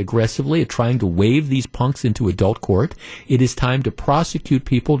looking aggressively at trying to wave these punks into adult court. It is time to prosecute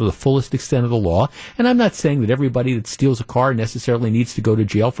people to the fullest extent of the law. And I'm not saying that everybody that steals a car necessarily needs to go to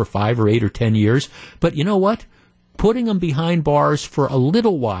jail for 5 or 8 or 10 years. But you know what? Putting them behind bars for a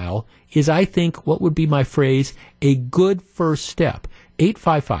little while is, I think, what would be my phrase, a good first step.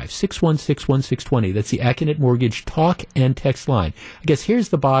 855-616-1620. That's the Acunet Mortgage talk and text line. I guess here's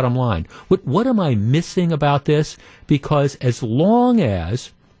the bottom line. What am I missing about this? Because as long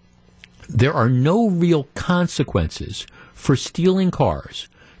as there are no real consequences for stealing cars,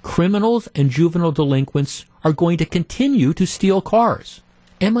 criminals and juvenile delinquents are going to continue to steal cars.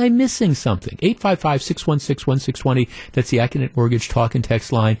 Am I missing something? 855-616-1620. That's the Acunet Mortgage talk and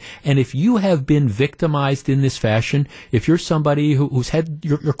text line. And if you have been victimized in this fashion, if you're somebody who's had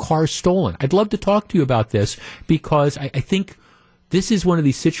your car stolen, I'd love to talk to you about this, because I think this is one of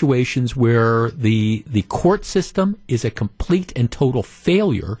these situations where the court system is a complete and total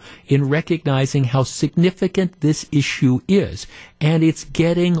failure in recognizing how significant this issue is. And it's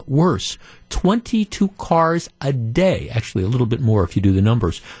getting worse. 22 cars a day, actually a little bit more if you do the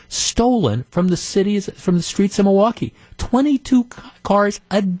numbers, stolen from the streets of Milwaukee. 22 cars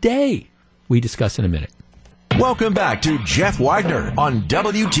a day. We discuss in a minute. Welcome back to Jeff Wagner on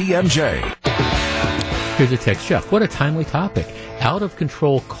WTMJ. Here's a text. Jeff, what a timely topic.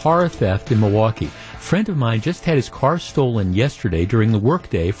 Out-of-control car theft in Milwaukee. A friend of mine just had his car stolen yesterday during the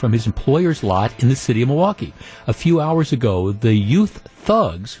workday from his employer's lot in the city of Milwaukee. A few hours ago, the youth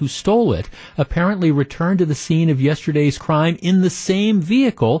thugs who stole it apparently returned to the scene of yesterday's crime in the same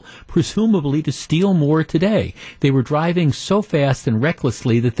vehicle, presumably to steal more today. They were driving so fast and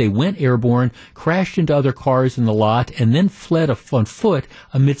recklessly that they went airborne, crashed into other cars in the lot, and then fled on foot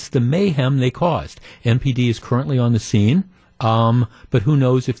amidst the mayhem they caused. MPD is currently on the scene. But who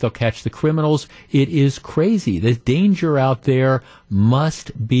knows if they'll catch the criminals. It is crazy. The danger out there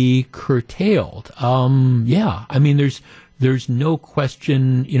must be curtailed. Yeah, I mean, there's no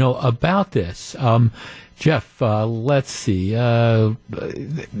question, about this. Jeff, let's see.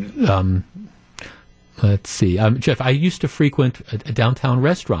 Jeff, I used to frequent a downtown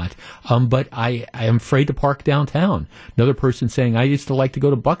restaurant, but I am afraid to park downtown. Another person saying, I used to like to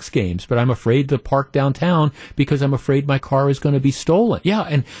go to Bucks games, but I'm afraid to park downtown because I'm afraid my car is going to be stolen. Yeah,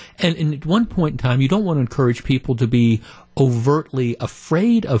 and at one point in time, you don't want to encourage people to be overtly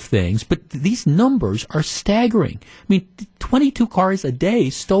afraid of things, but these numbers are staggering. I mean, 22 cars a day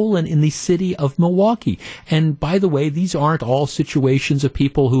stolen in the city of Milwaukee. And by the way, these aren't all situations of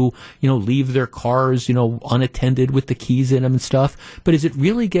people who, leave their cars, unattended with the keys in them and stuff. But is it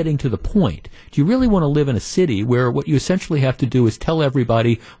really getting to the point? Do you really want to live in a city where what you essentially have to do is tell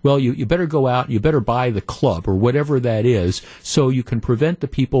everybody, well, you better go out and you better buy the club or whatever that is, so you can prevent the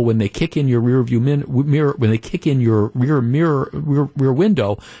people when they kick in your rear rear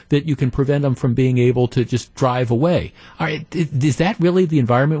window that you can prevent them from being able to just drive away. All right, is that really the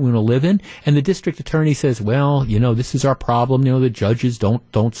environment we want to live in? And the district attorney says, well, this is our problem. The judges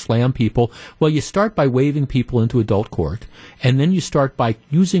don't slam people. Well, you start by waving people into adult court, and then you start by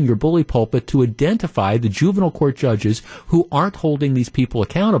using your bully pulpit to identify the juvenile court judges who aren't holding these people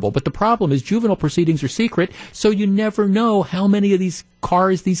accountable. But the problem is juvenile proceedings are secret, so you never know how many of these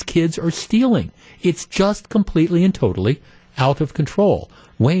cars these kids are stealing. It's just completely and totally out of control.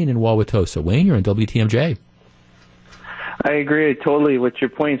 Wayne in Wauwatosa. Wayne, you're on WTMJ. I agree totally with your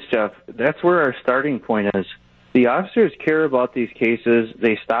points, Jeff. That's where our starting point is. The officers care about these cases.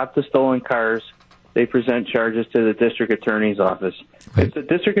 They stop the stolen cars. They present charges to the district attorney's office. Right. It's the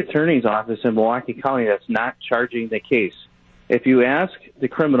district attorney's office in Milwaukee County that's not charging the case. If you ask the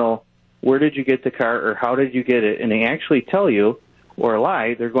criminal, where did you get the car or how did you get it, and they actually tell you or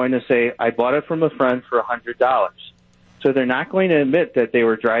lie, they're going to say, I bought it from a friend for $100. So they're not going to admit that they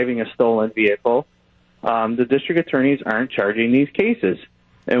were driving a stolen vehicle. The district attorneys aren't charging these cases.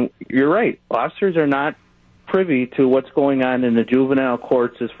 And you're right, officers are not privy to what's going on in the juvenile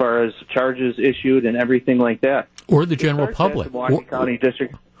courts as far as charges issued and everything like that. Or the general public. Milwaukee County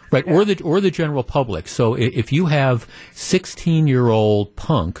District. Right, yeah. or the general public. So if you have 16-year-old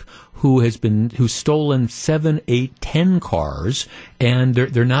punk who's stolen 7, 8, 10 cars, and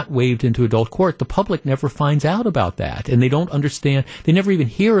they're not waved into adult court, the public never finds out about that, and they don't understand. They never even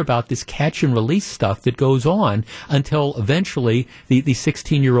hear about this catch and release stuff that goes on until eventually the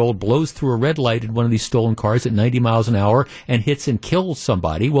 16-year-old blows through a red light in one of these stolen cars at 90 miles an hour and hits and kills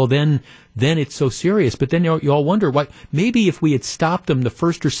somebody. Well, then it's so serious. But then you all wonder, maybe if we had stopped them the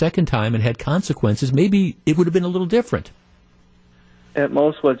first or second time and had consequences, maybe it would have been a little different. At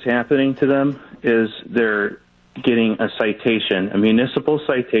most, what's happening to them is they're getting a citation, a municipal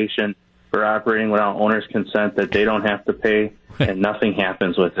citation for operating without owner's consent that they don't have to pay, and nothing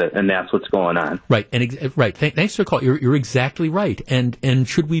happens with it, and that's what's going on. Right, and right. Thanks for the call. You're exactly right. And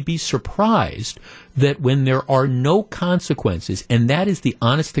should we be surprised that when there are no consequences, and that is the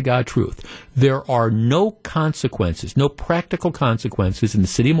honest-to-God truth, there are no consequences, no practical consequences in the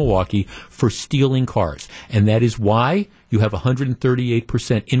city of Milwaukee for stealing cars, and that is why you have a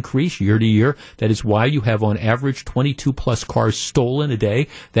 138% increase year to year. That is why you have on average 22 plus cars stolen a day.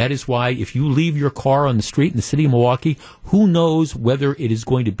 That is why if you leave your car on the street in the city of Milwaukee, who knows whether it is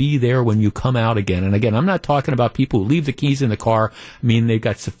going to be there when you come out again. And again, I'm not talking about people who leave the keys in the car. I mean, they've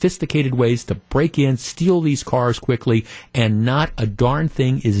got sophisticated ways to break in, steal these cars quickly, and not a darn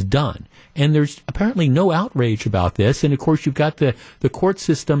thing is done. And there's apparently no outrage about this. And of course, you've got the court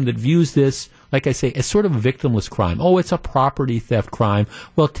system that views this, like I say, as sort of a victimless crime. Oh, it's a property theft crime.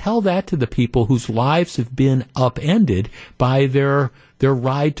 Well, tell that to the people whose lives have been upended by their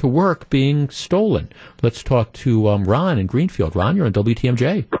ride to work being stolen. Let's talk to Ron in Greenfield. Ron, you're on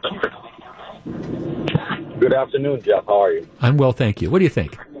WTMJ. Good afternoon, Jeff. How are you? I'm well, thank you. What do you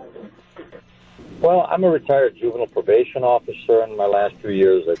think? Well, I'm a retired juvenile probation officer. In my last 2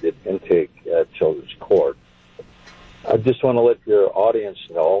 years, I did intake at Children's Court. I just want to let your audience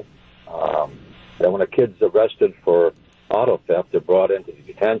know that when a kid's arrested for auto theft, they're brought into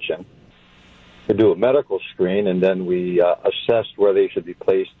detention. We do a medical screen, and then we assess where they should be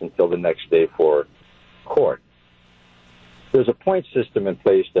placed until the next day for court. There's a point system in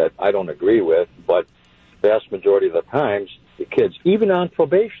place that I don't agree with, but the vast majority of the times, the kids, even on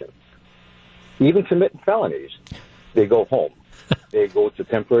probation, even committing felonies, they go home. They go to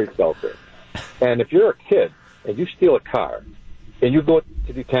temporary shelter. And if you're a kid and you steal a car and you go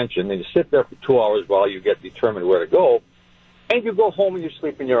to detention and you sit there for 2 hours while you get determined where to go, and you go home and you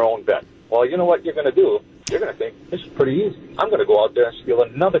sleep in your own bed, well, you know what you're going to do? You're going to think, this is pretty easy. I'm going to go out there and steal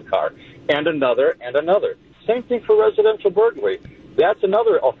another car and another and another. Same thing for residential burglary. That's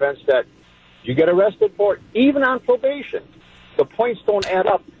another offense that you get arrested for, even on probation. The points don't add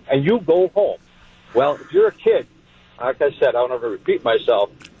up, and you go home. Well, if you're a kid, like I said, I don't want to repeat myself,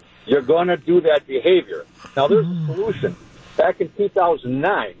 you're going to do that behavior. Now, there's a solution. Back in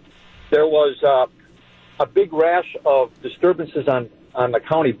 2009, there was a big rash of disturbances on the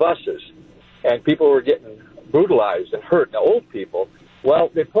county buses, and people were getting brutalized and hurt, the old people. Well,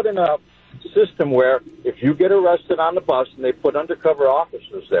 they put in a system where if you get arrested on the bus and they put undercover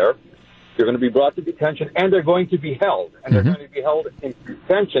officers there, you're going to be brought to detention, and they're going to be held. And they're going to be held in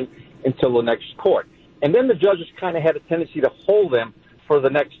detention until the next court. And then the judges kind of had a tendency to hold them for the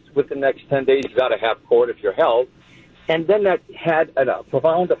next 10 days. You got to have court if you're held. And then that had a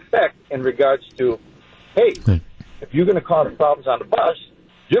profound effect in regards to, hey, if you're going to cause problems on the bus,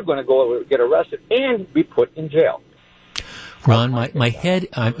 you're going to go get arrested and be put in jail. Ron, my head,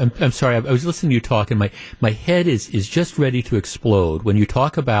 I'm sorry, I was listening to you talk, and my head is just ready to explode when you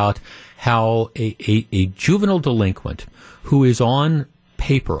talk about how a juvenile delinquent who is on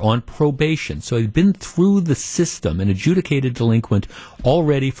paper, on probation, so he's been through the system, an adjudicated delinquent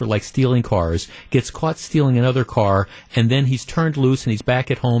already for like stealing cars, gets caught stealing another car, and then he's turned loose and he's back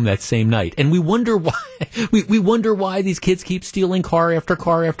at home that same night. And we wonder why, we wonder why these kids keep stealing car after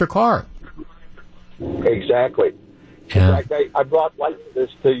car after car. Exactly. Yeah. In fact, I brought this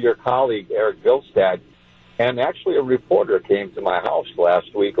to your colleague, Eric Vilstad, and actually a reporter came to my house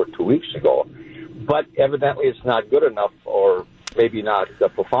last week or 2 weeks ago. But evidently it's not good enough, or maybe not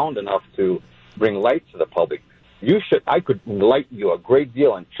profound enough to bring light to the public. I could enlighten you a great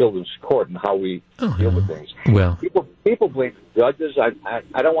deal in children's court and how we deal with things. Well, people blame judges.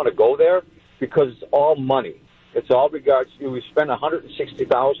 I don't want to go there because it's all money. It's all regards to, we spent $160,000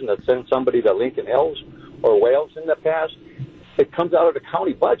 to send somebody to Lincoln Hills or Wales in the past. It comes out of the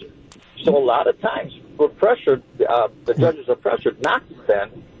county budget. So a lot of times we're pressured, the judges are pressured not to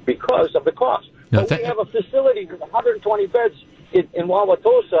spend because of the cost. No, but we have a facility with 120 beds in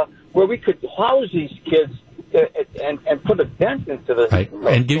Wauwatosa where we could house these kids and put a dent into the... Right,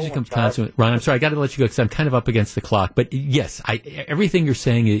 and gives you constant... Ron, I'm sorry, I got to let you go because I'm kind of up against the clock. But yes, everything you're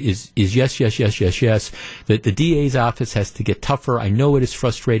saying is yes. That the DA's office has to get tougher. I know it is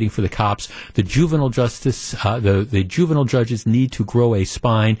frustrating for the cops. The juvenile justice, the juvenile judges need to grow a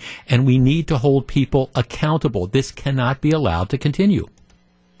spine, and we need to hold people accountable. This cannot be allowed to continue.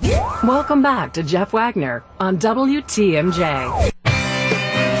 Welcome back to Jeff Wagner on WTMJ.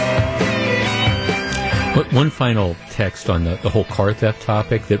 One final text on the whole car theft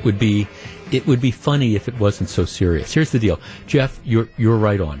topic that would be, it would be funny if it wasn't so serious. Here's the deal. Jeff, you're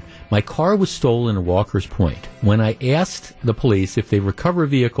right on. My car was stolen in Walker's Point. When I asked the police if they recover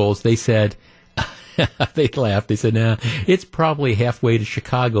vehicles, they said, they laughed. They said, nah, it's probably halfway to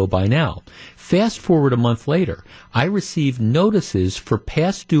Chicago by now. Fast forward a month later, I received notices for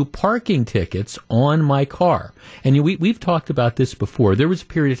past due parking tickets on my car. And we've talked about this before. There was a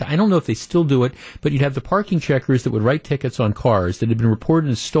period of time, I don't know if they still do it, but you'd have the parking checkers that would write tickets on cars that had been reported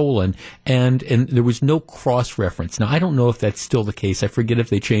as stolen, and there was no cross-reference. Now, I don't know if that's still the case. I forget if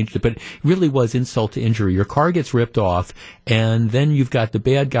they changed it, but it really was insult to injury. Your car gets ripped off, and then you've got the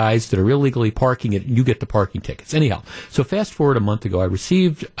bad guys that are illegally parking it, and you get the parking tickets. Anyhow, so fast forward a month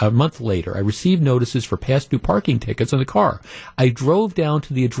later, I received notices for past due parking tickets on the car. I drove down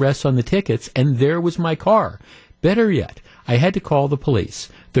to the address on the tickets, and there was my car. Better yet, I had to call the police.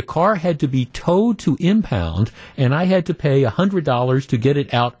 The car had to be towed to impound, and I had to pay $100 to get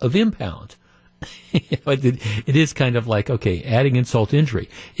it out of impound. It is kind of like, okay, adding insult to injury.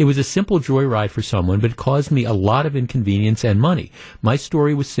 It was a simple joyride for someone, but it caused me a lot of inconvenience and money. My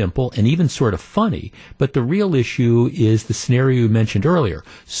story was simple and even sort of funny, but the real issue is the scenario you mentioned earlier.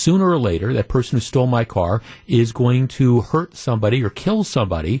 Sooner or later, that person who stole my car is going to hurt somebody or kill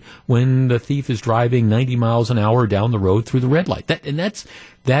somebody when the thief is driving 90 miles an hour down the road through the red light.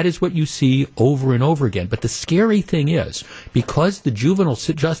 That is what you see over and over again. But the scary thing is, because the juvenile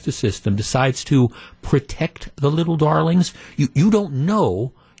justice system decides to protect the little darlings, you don't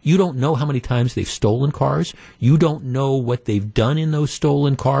know how many times they've stolen cars. You don't know what they've done in those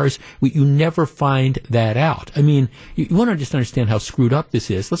stolen cars. You never find that out. I mean, you want to just understand how screwed up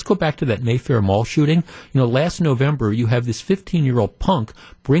this is. Let's go back to that Mayfair Mall shooting. Last November, you have this 15-year-old punk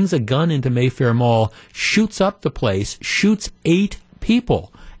brings a gun into Mayfair Mall, shoots up the place, shoots 8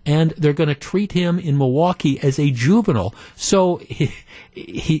 people, and they're going to treat him in Milwaukee as a juvenile. So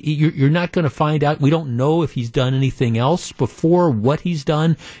you're not going to find out. We don't know if he's done anything else before, what he's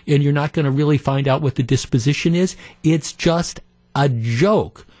done, and you're not going to really find out what the disposition is. It's just a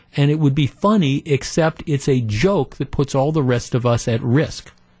joke, and it would be funny, except it's a joke that puts all the rest of us at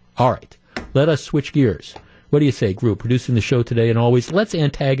risk. All right, let us switch gears. What do you say, group? Producing the show today and always, let's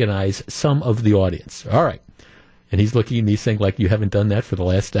antagonize some of the audience. All right. And he's looking at me saying, like, you haven't done that for the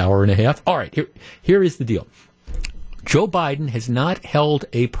last hour and a half? All right, here is the deal. Joe Biden has not held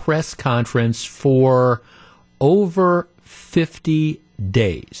a press conference for over 50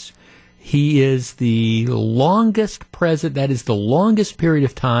 days. He is the longest president, that is the longest period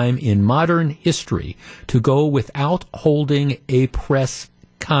of time in modern history to go without holding a press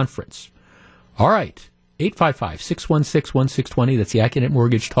conference. All right, 855-616-1620, that's the Accunet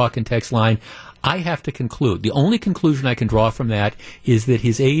Mortgage Talk and Text line. I have to conclude. The only conclusion I can draw from that is that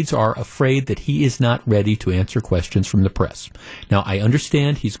his aides are afraid that he is not ready to answer questions from the press. Now, I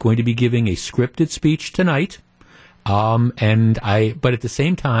understand he's going to be giving a scripted speech tonight, but at the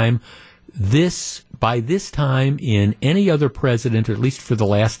same time, By this time in any other president, or at least for the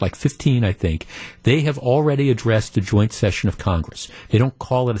last 15, I think, they have already addressed a joint session of Congress. They don't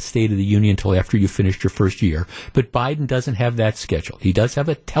call it a State of the Union until after you finished your first year. But Biden doesn't have that scheduled. He does have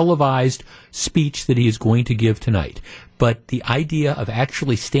a televised speech that he is going to give tonight. But the idea of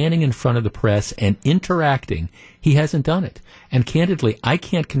actually standing in front of the press and interacting, he hasn't done it. And candidly, I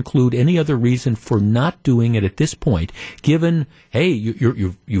can't conclude any other reason for not doing it at this point, given, hey,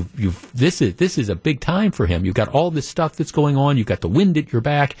 this is a big time for him. You've got all this stuff that's going on. You've got the wind at your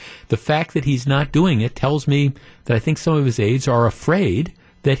back. The fact that he's not doing it tells me that I think some of his aides are afraid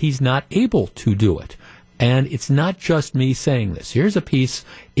that he's not able to do it. And it's not just me saying this. Here's a piece,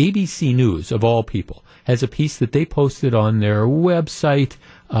 ABC News, of all people, has a piece that they posted on their website,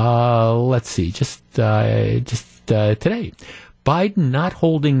 today. Biden not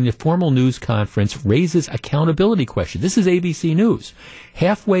holding the formal news conference raises accountability question. This is ABC News.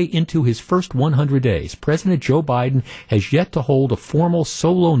 Halfway into his first 100 days, President Joe Biden has yet to hold a formal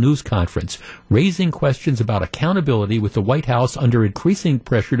solo news conference, raising questions about accountability with the White House under increasing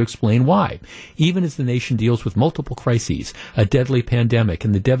pressure to explain why. Even as the nation deals with multiple crises, a deadly pandemic,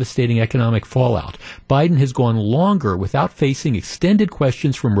 and the devastating economic fallout, Biden has gone longer without facing extended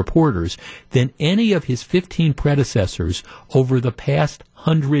questions from reporters than any of his 15 predecessors over the past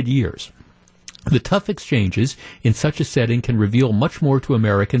 100 years. The tough exchanges in such a setting can reveal much more to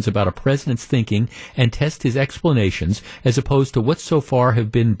Americans about a president's thinking and test his explanations, as opposed to what so far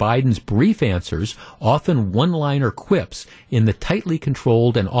have been Biden's brief answers, often one-liner quips, in the tightly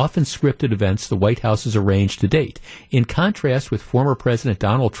controlled and often scripted events the White House has arranged to date. In contrast with former President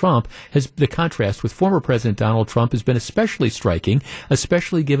Donald Trump, has been especially striking,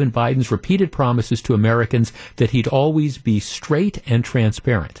 especially given Biden's repeated promises to Americans that he'd always be straight and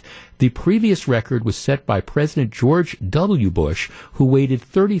transparent. The previous record was set by President George W. Bush, who waited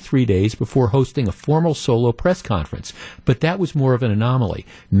 33 days before hosting a formal solo press conference. But that was more of an anomaly.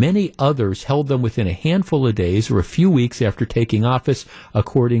 Many others held them within a handful of days or a few weeks after taking office,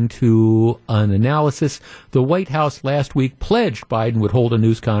 according to an analysis. The White House last week pledged Biden would hold a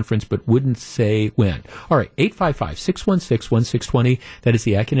news conference, but wouldn't say when. All right, 855-616-1620. That is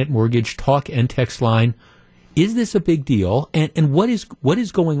the AccuNet Mortgage talk and text line. Is this a big deal? And what is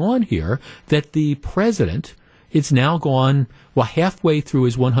going on here that the president is now gone, halfway through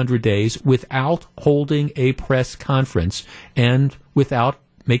his 100 days without holding a press conference and without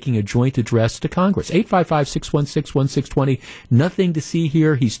making a joint address to Congress? 855-616-1620. Nothing to see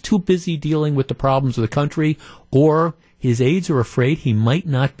here. He's too busy dealing with the problems of the country, or his aides are afraid he might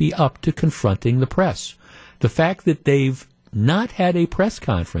not be up to confronting the press. The fact that they've not had a press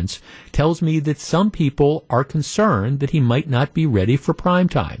conference tells me that some people are concerned that he might not be ready for prime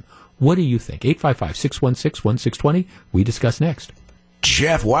time. What do you think? 855-616-1620. We discuss next.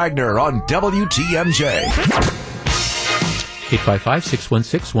 Jeff Wagner on WTMJ.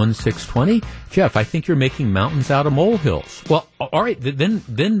 855-616-1620. Jeff, I think you're making mountains out of molehills. Well, all right, then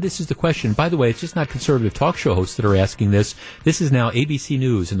this is the question. By the way, it's just not conservative talk show hosts that are asking this. This is now ABC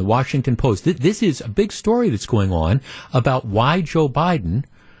News and the Washington Post. This is a big story that's going on about why Joe Biden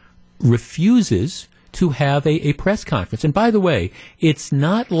refuses to have a press conference. And by the way, it's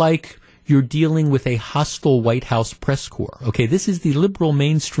not like you're dealing with a hostile White House press corps. Okay, this is the liberal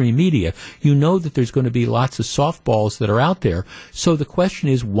mainstream media. You know that there's going to be lots of softballs that are out there. So the question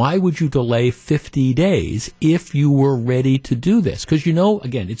is, why would you delay 50 days if you were ready to do this? Because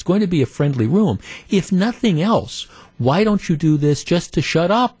again, it's going to be a friendly room. If nothing else, why don't you do this just to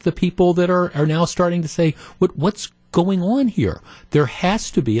shut up the people that are now starting to say, what's going on here? There has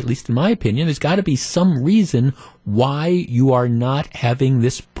to be, at least in my opinion, there's got to be some reason why you are not having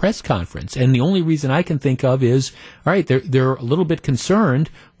this press conference. And the only reason I can think of is, all right, they're a little bit concerned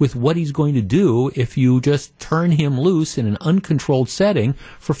with what he's going to do if you just turn him loose in an uncontrolled setting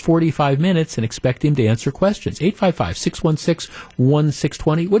for 45 minutes and expect him to answer questions.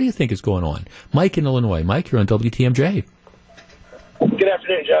 855-616-1620. What do you think is going on? Mike in Illinois. Mike, you're on WTMJ. Good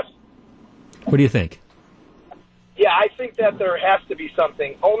afternoon, Jeff. What do you think? Yeah, I think that there has to be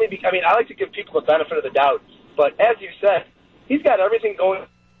something. I like to give people the benefit of the doubt. But as you said, he's got everything going.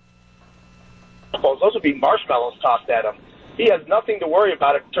 Those would be marshmallows tossed at him. He has nothing to worry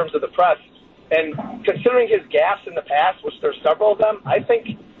about in terms of the press. And considering his gaffes in the past, which there's several of them, I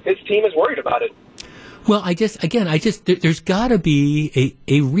think his team is worried about it. Well, there's got to be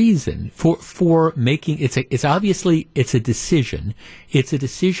a reason for making it's obviously it's a decision. It's a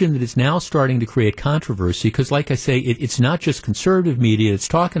decision that is now starting to create controversy because, like I say, it's not just conservative media that's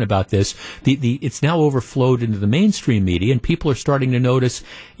talking about this. It's now overflowed into the mainstream media, and people are starting to notice.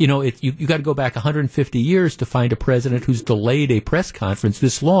 You got to go back 150 years to find a president who's delayed a press conference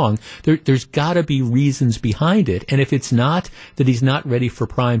this long. There's got to be reasons behind it, and if it's not that he's not ready for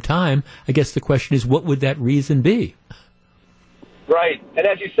prime time, I guess the question is, what would that reason be? Right, and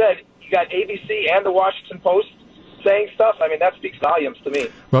as you said, you got ABC and the Washington Post saying stuff. I mean, that speaks volumes to me.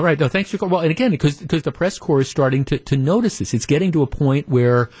 Well, right. No, thanks for well, and again, because the press corps is starting to notice this. It's getting to a point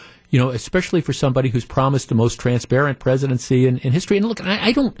where, especially for somebody who's promised the most transparent presidency in history. And look,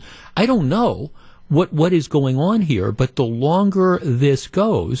 I don't know what is going on here, but the longer this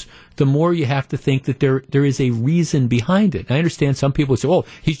goes, the more you have to think that there is a reason behind it. And I understand some people say, "Oh,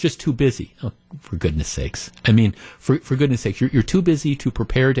 he's just too busy." Oh, for goodness sakes! I mean, for goodness sakes, you're too busy to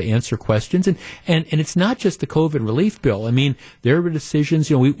prepare to answer questions, and it's not just the COVID relief bill. I mean, there were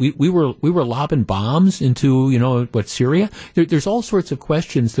decisions. We were lobbing bombs into Syria. There's all sorts of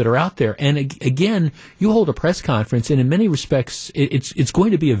questions that are out there, and again, you hold a press conference, and in many respects, it's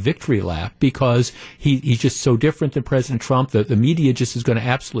going to be a victory lap because he's just so different than President Trump. The media just is going to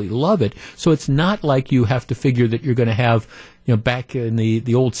absolutely love it. So it's not like you have to figure that you're going to have, back in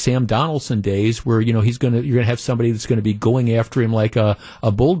the old Sam Donaldson days where, you're going to have somebody that's going to be going after him like a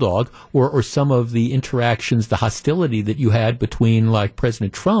bulldog, or some of the interactions, the hostility that you had between like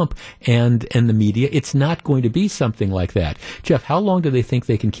President Trump and the media. It's not going to be something like that. Jeff, how long do they think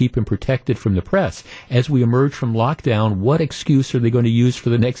they can keep him protected from the press? As we emerge from lockdown, what excuse are they going to use for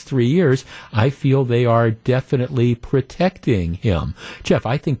the next 3 years? I feel they are definitely protecting him. Jeff,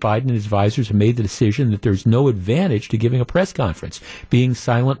 I think Biden and his advisors have made the decision that there's no advantage to giving a press conference. Being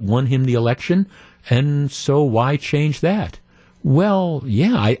silent won him the election, and so why change that? Well,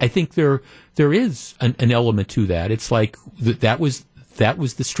 yeah, I think there is an element to that. It's like that was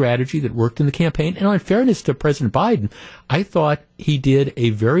the strategy that worked in the campaign. And in fairness to President Biden, I thought he did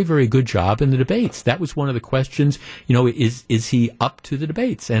a very, very good job in the debates. That was one of the questions, is he up to the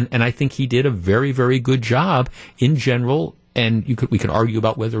debates? And I think he did a very, very good job in general. And we could argue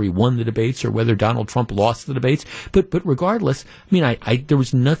about whether he won the debates or whether Donald Trump lost the debates. But regardless, I mean, there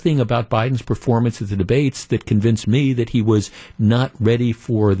was nothing about Biden's performance at the debates that convinced me that he was not ready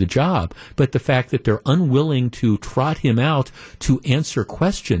for the job. But the fact that they're unwilling to trot him out to answer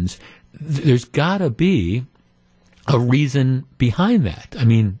questions, there's got to be a reason behind that. I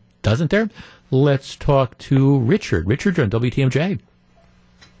mean, doesn't there? Let's talk to Richard. Richard, you're on WTMJ.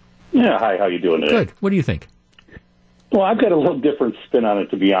 Yeah, hi. How you doing today? Good. What do you think? Well, I've got a little different spin on it,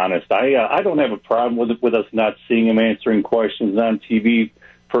 to be honest. I don't have a problem with us not seeing him answering questions on TV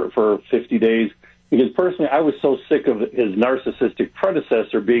for 50 days, because personally, I was so sick of his narcissistic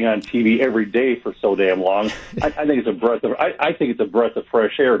predecessor being on TV every day for so damn long. I think it's a breath of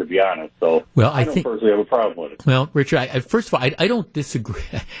fresh air, to be honest. So, well, I don't personally have a problem with it. Well, Richard, first of all, I don't disagree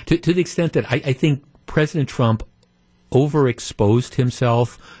to the extent that I think President Trump overexposed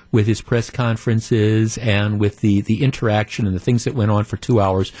himself with his press conferences and with the interaction and the things that went on for 2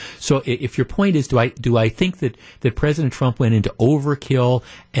 hours. So if your point is, do I think that President Trump went into overkill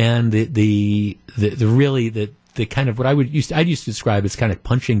and the kind of what I used to describe as kind of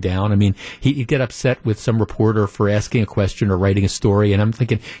punching down. I mean, he'd get upset with some reporter for asking a question or writing a story, and I'm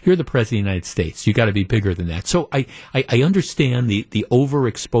thinking, you're the President of the United States. You got to be bigger than that. So I understand the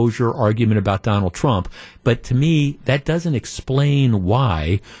overexposure argument about Donald Trump, but to me, that doesn't explain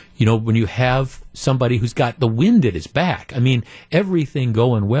why, when you have somebody who's got the wind at his back, I mean, everything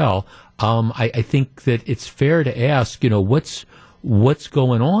going well, I think that it's fair to ask, what's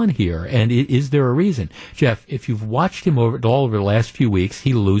going on here, and is there a reason? Jeff, if you've watched him all over the last few weeks,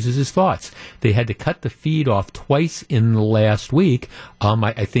 he loses his thoughts. They had to cut the feed off twice in the last week.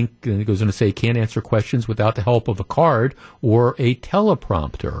 I think it goes on to say he can't answer questions without the help of a card or a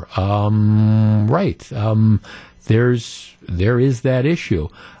teleprompter. Right. There is that issue.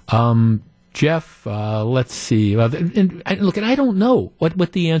 Jeff, let's see. And look, and I don't know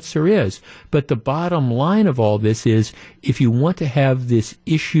what the answer is, but the bottom line of all this is, if you want to have this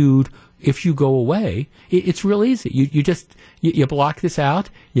issued, if you go away, it's real easy. You block this out,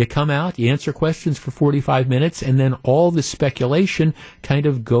 you come out, you answer questions for 45 minutes, and then all the speculation kind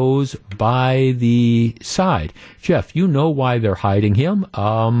of goes by the side. Jeff, you know why they're hiding him.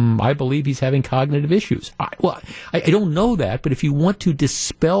 I believe he's having cognitive issues. I don't know that, but if you want to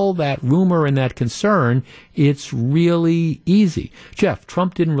dispel that rumor and that concern, it's really easy. Jeff,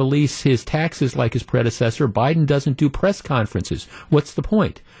 Trump didn't release his taxes like his predecessor. Biden doesn't do press conferences. What's the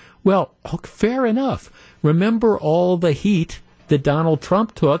point? Well, fair enough. Remember all the heat that Donald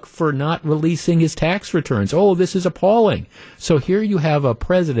Trump took for not releasing his tax returns. Oh, this is appalling. So here you have a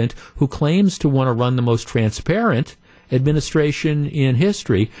president who claims to want to run the most transparent administration in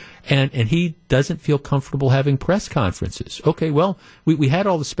history, and he doesn't feel comfortable having press conferences. Okay, well, we had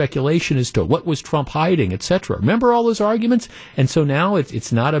all the speculation as to what was Trump hiding, etc. Remember all those arguments? And so now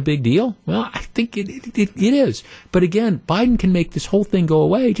it's not a big deal? Well, I think it is. But again, Biden can make this whole thing go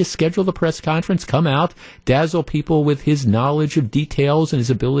away. Just schedule the press conference, come out, dazzle people with his knowledge of details and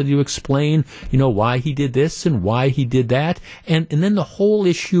his ability to explain, why he did this and why he did that. And then the whole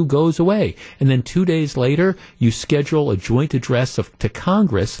issue goes away. And then 2 days later, you schedule a joint address to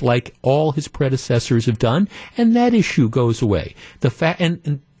Congress like all his predecessors have done, and that issue goes away.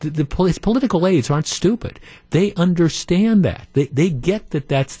 His political aides aren't stupid. They understand that. They get that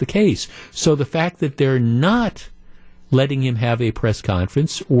that's the case. So the fact that they're not letting him have a press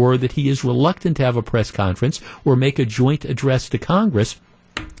conference, or that he is reluctant to have a press conference or make a joint address to Congress,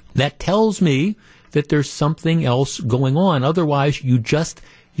 that tells me that there's something else going on. Otherwise, you just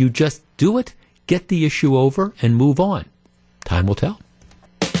do it, get the issue over, and move on. Time will tell.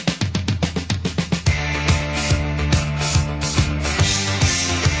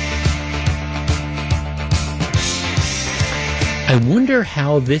 I wonder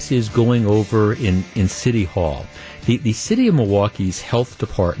how this is going over in City Hall. The City of Milwaukee's health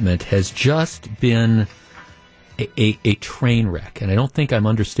department has just been a train wreck, and I don't think I'm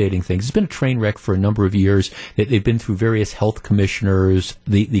understating things. It's been a train wreck for a number of years. They've been through various health commissioners.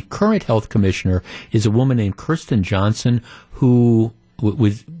 The current health commissioner is a woman named Kirsten Johnson, who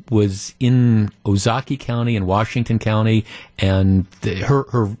was in Ozaukee County and Washington County, and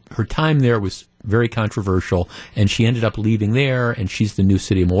her time there was very controversial, and she ended up leaving there, and she's the new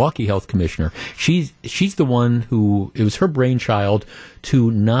City of Milwaukee health commissioner. She's the one who, it was her brainchild to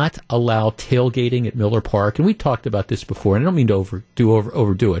not allow tailgating at Miller Park, and we talked about this before, and I don't mean to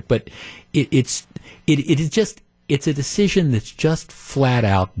overdo it, but it's a decision that's just flat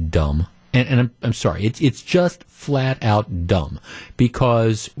out dumb. And I'm sorry, it's just flat out dumb,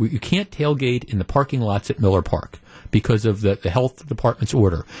 because you can't tailgate in the parking lots at Miller Park because of the health department's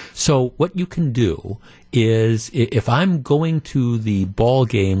order. So what you can do is, if I'm going to the ball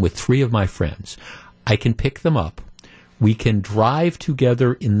game with 3 of my friends, I can pick them up. We can drive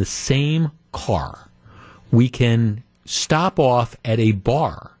together in the same car. We can stop off at a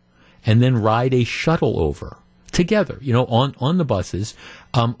bar and then ride a shuttle over together, on the buses,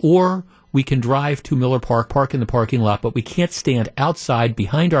 or we can drive to Miller Park, park in the parking lot, but we can't stand outside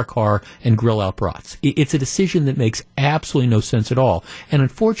behind our car and grill out brats. It's a decision that makes absolutely no sense at all. And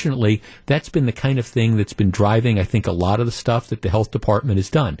unfortunately, that's been the kind of thing that's been driving, I think, a lot of the stuff that the health department has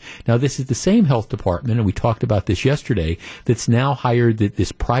done. Now, this is the same health department, and we talked about this yesterday, that's now hired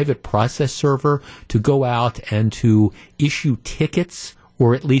this private process server to go out and to issue tickets,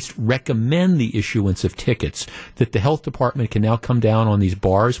 or at least recommend the issuance of tickets, that the health department can now come down on these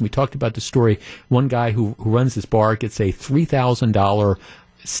bars. And we talked about the story. One guy who runs this bar gets a $3,000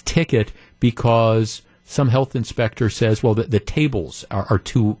 ticket because some health inspector says, well, the tables are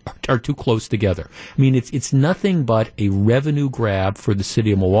too close together. I mean, it's nothing but a revenue grab for the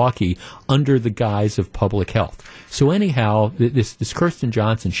City of Milwaukee under the guise of public health. So anyhow, this Kirsten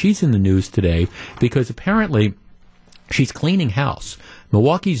Johnson, she's in the news today because apparently she's cleaning house.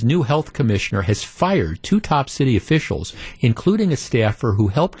 Milwaukee's new health commissioner has fired 2 top city officials, including a staffer who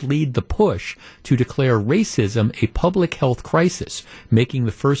helped lead the push to declare racism a public health crisis, making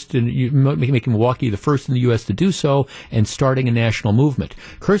Milwaukee the first in the U.S. to do so and starting a national movement.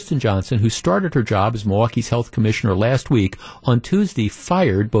 Kirsten Johnson, who started her job as Milwaukee's health commissioner last week, on Tuesday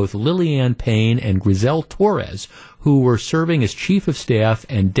fired both Lillian Payne and Grisel Torres, who were serving as chief of staff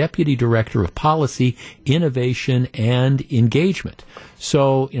and deputy director of policy, innovation, and engagement.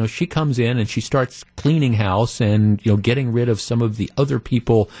 So, she comes in and she starts cleaning house and, getting rid of some of the other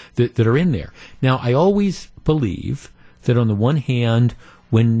people that are in there. Now, I always believe that on the one hand,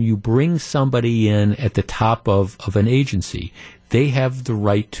 when you bring somebody in at the top of an agency, they have the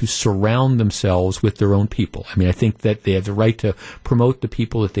right to surround themselves with their own people. I mean, I think that they have the right to promote the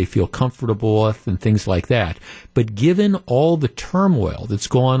people that they feel comfortable with and things like that. But given all the turmoil that's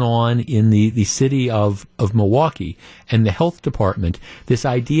gone on in the city of Milwaukee and the health department, this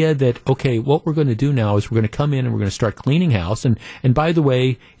idea that, okay, what we're going to do now is we're going to come in and we're going to start cleaning house. And by the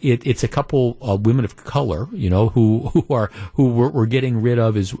way, it's a couple of women of color, who we're getting rid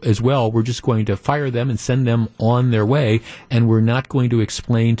of as well. We're just going to fire them and send them on their way, and we're not going to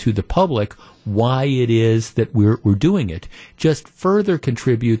explain to the public why it is that we're doing it. Just further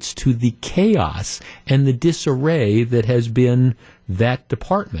contributes to the chaos and the disarray that has been that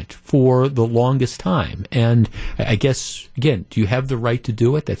department for the longest time. And I guess, again, do you have the right to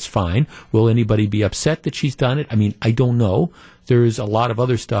do it? That's fine. Will anybody be upset that she's done it? I mean, I don't know. There's a lot of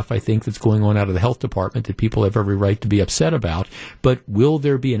other stuff, I think, that's going on out of the health department that people have every right to be upset about. But will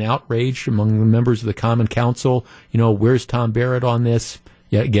there be an outrage among the members of the Common Council? Where's Tom Barrett on this?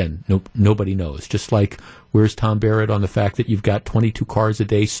 Yeah, again, nobody knows. Just like, where's Tom Barrett on the fact that you've got 22 cars a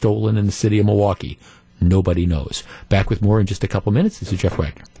day stolen in the city of Milwaukee? Nobody knows. Back with more in just a couple minutes. This is Jeff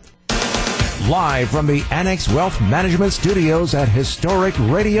Wagner. Live from the Annex Wealth Management Studios at historic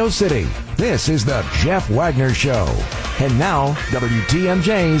Radio City, this is the Jeff Wagner Show. And now,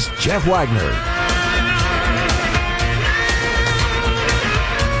 WTMJ's Jeff Wagner.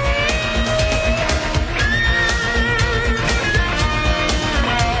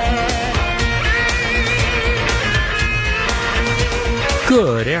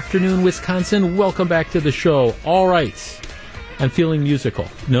 Good afternoon, Wisconsin. Welcome back to the show. All right. I'm feeling musical.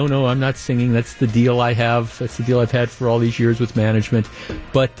 No, I'm not singing. That's the deal I have. That's the deal I've had for all these years with management.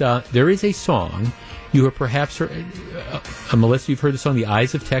 But there is a song you have perhaps heard. Melissa, you've heard the song "The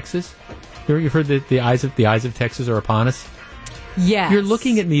Eyes of Texas." You've heard that the eyes of Texas are upon us. Yes. You're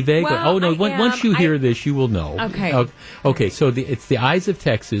looking at me vaguely. Well, once you hear this, you will know. Okay. Okay. So it's "The Eyes of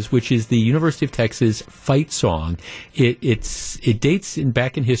Texas," which is the University of Texas fight song. It dates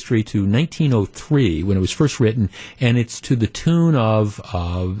back in history to 1903 when it was first written, and it's to the tune of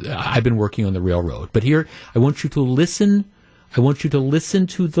 "I've Been Working on the Railroad." But here, I want you to listen. I want you to listen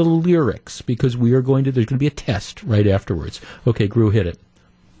to the lyrics because there's going to be a test right afterwards. Okay, Gru, hit it.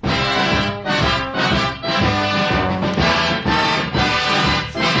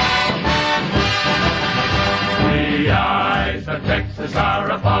 The eyes of Texas are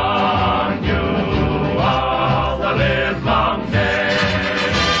upon you all the livelong day.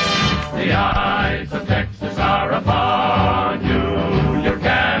 The eyes of Texas are upon you. You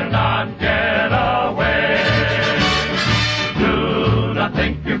cannot get away. Do not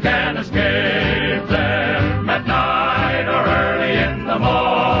think you can escape them at night or early in the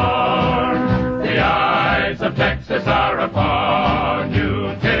morn. The eyes of Texas are upon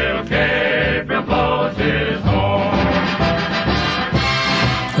you till Gabriel blows his horn.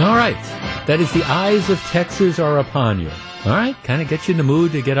 All right. That is "The Eyes of Texas Are Upon You." All right. Kind of gets you in the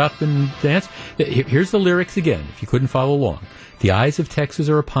mood to get up and dance. Here's the lyrics again, if you couldn't follow along. The eyes of Texas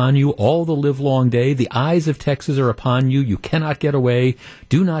are upon you all the livelong day. The eyes of Texas are upon you. You cannot get away.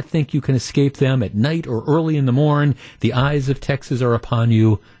 Do not think you can escape them at night or early in the morn. The eyes of Texas are upon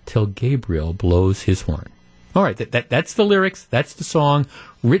you till Gabriel blows his horn. All right. That's the lyrics. That's the song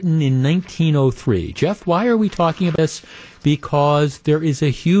written in 1903. Jeff, why are we talking about this? Because there is a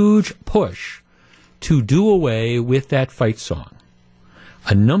huge push to do away with that fight song.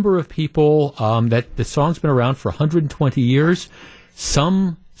 A number of people, that the song's been around for 120 years.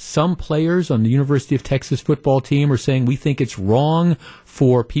 Some players on the University of Texas football team are saying we think it's wrong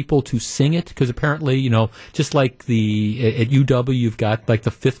for people to sing it because apparently, just like at UW, you've got like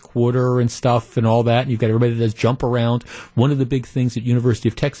the fifth quarter and stuff and all that, and you've got everybody that does jump around. One of the big things at University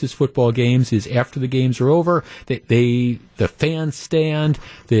of Texas football games is after the games are over, the fans stand,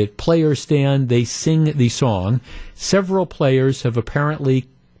 the players stand, they sing the song. Several players have apparently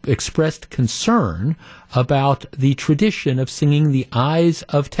expressed concern about the tradition of singing "The Eyes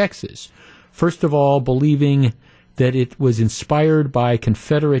of Texas." First of all, believing that it was inspired by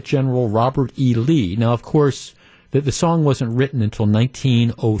Confederate General Robert E. Lee. Now, of course, the song wasn't written until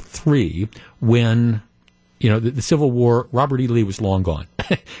 1903 when, the Civil War, Robert E. Lee was long gone.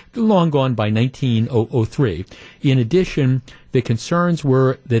 Long gone by 1903. In addition, the concerns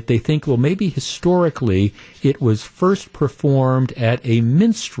were that they think, well, maybe historically it was first performed at a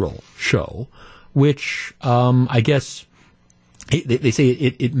minstrel show, which I guess they say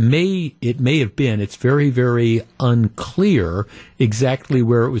it may have been. It's very, very unclear exactly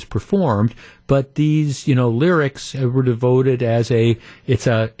where it was performed. But these, lyrics were devoted as it's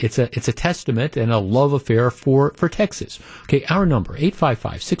a testament and a love affair for Texas. Okay, our number,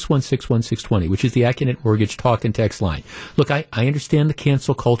 855-616-1620, which is the AccuNet Mortgage talk and text line. Look, I understand the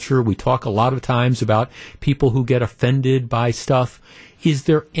cancel culture. We talk a lot of times about people who get offended by stuff. Is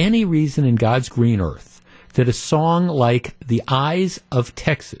there any reason in God's green earth that a song like "The Eyes of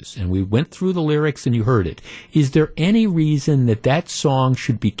Texas," and we went through the lyrics and you heard it, is there any reason that song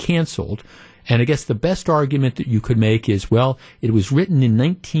should be canceled? And I guess the best argument that you could make is, well, it was written in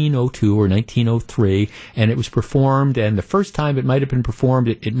 1902 or 1903, and it was performed, and the first time it might have been performed,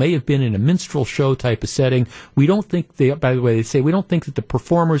 it may have been in a minstrel show type of setting. We don't think by the way, they say we don't think that the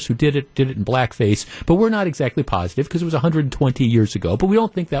performers who did it in blackface, but we're not exactly positive because it was 120 years ago, but we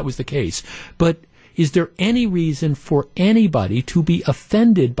don't think that was the case. But is there any reason for anybody to be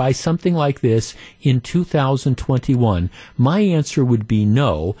offended by something like this in 2021? My answer would be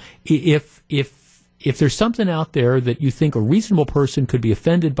no. If there's something out there that you think a reasonable person could be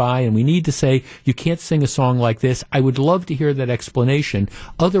offended by and we need to say you can't sing a song like this, I would love to hear that explanation.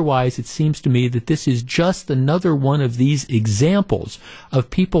 Otherwise, it seems to me that this is just another one of these examples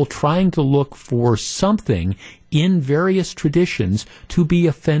of people trying to look for something in various traditions to be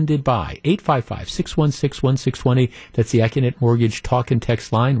offended by. 855-616-1620. That's the AccuNet Mortgage talk and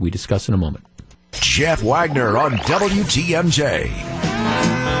text line. We discuss in a moment. Jeff Wagner on WTMJ.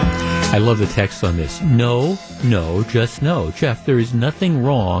 I love the text on this. No, just no. Jeff, there is nothing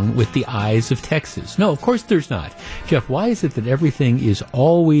wrong with the eyes of Texas. No, of course there's not. Jeff, why is it that everything is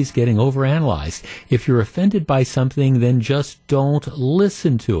always getting overanalyzed? If you're offended by something, then just don't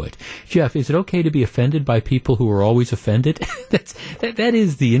listen to it. Jeff, is it okay to be offended by people who are always offended? That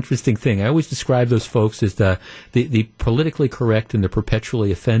is the interesting thing. I always describe those folks as the politically correct and the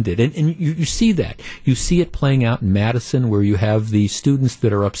perpetually offended. And you see that. You see it playing out in Madison, where you have the students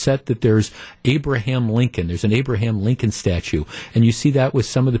that are upset that there's Abraham Lincoln. There's an Abraham Lincoln statue. And you see that with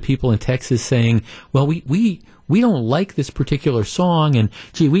some of the people in Texas saying, well, we don't like this particular song, and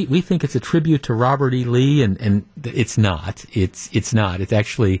gee, we think it's a tribute to Robert E. Lee, and it's not. It's not. It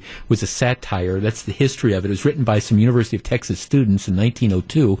actually was a satire. That's the history of it. It was written by some University of Texas students in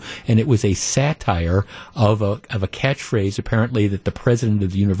 1902, and it was a satire of a catchphrase apparently that the president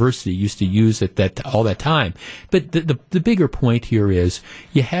of the university used to use at all that time. But the bigger point here is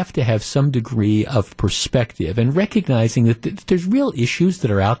you have to have some degree of perspective and recognizing that there's real issues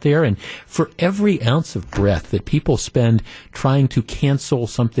that are out there, and for every ounce of breath that people spend trying to cancel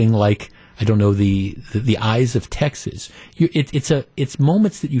something like, I don't know, the eyes of Texas. It's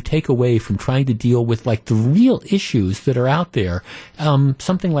moments that you take away from trying to deal with like the real issues that are out there.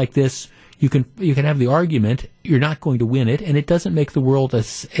 Something like this, you can have the argument, you're not going to win it, and it doesn't make the world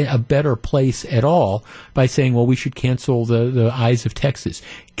a better place at all by saying, well, we should cancel the eyes of Texas.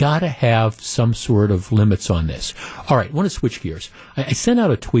 Gotta have some sort of limits on this. All right, I want to switch gears. I sent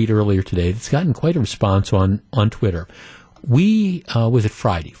out a tweet earlier today that's gotten quite a response on Twitter. We, was it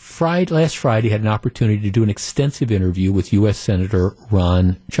Friday? Last Friday had an opportunity to do an extensive interview with U.S. Senator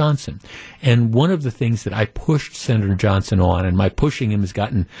Ron Johnson. And one of the things that I pushed Senator Johnson on, and my pushing him has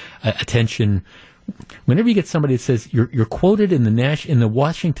gotten attention. Whenever you get somebody that says, you're quoted in the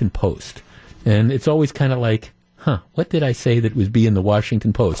Washington Post, and it's always kind of like, what did I say that was be in the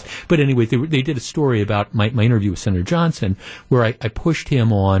Washington Post? But anyway, they did a story about my interview with Senator Johnson where I pushed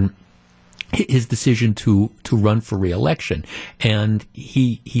him on his decision to run for re-election. And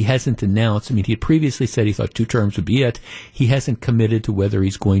he hasn't announced, I mean, he had previously said he thought 2 terms would be it. He hasn't committed to whether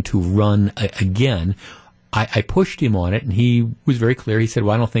he's going to run again. I pushed him on it, and he was very clear. He said,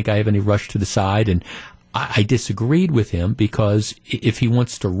 well, I don't think I have any rush to decide. And I disagreed with him because if he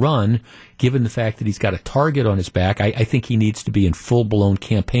wants to run, given the fact that he's got a target on his back, I think he needs to be in full-blown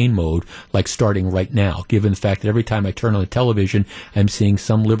campaign mode, like starting right now, given the fact that every time I turn on the television, I'm seeing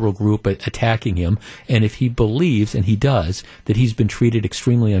some liberal group attacking him. And if he believes, and he does, that he's been treated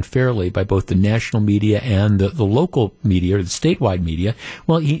extremely unfairly by both the national media and the local media, or the statewide media,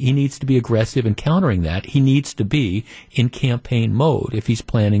 well, he needs to be aggressive in countering that. He needs to be in campaign mode if he's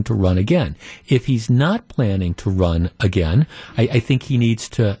planning to run again. If he's not planning to run again, I think he needs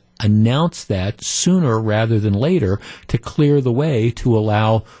to announce that sooner rather than later to clear the way to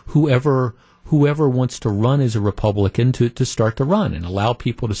allow whoever wants to run as a Republican to start to run, and allow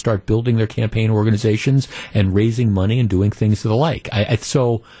people to start building their campaign organizations and raising money and doing things of the like.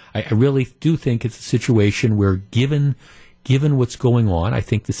 So I really do think it's a situation where, given what's going on, I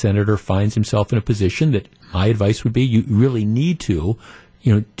think the senator finds himself in a position that my advice would be you really need to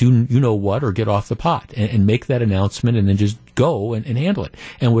do or get off the pot and make that announcement, and then just go and handle it.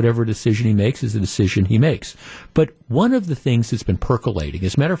 And whatever decision he makes is the decision he makes. But one of the things that's been percolating,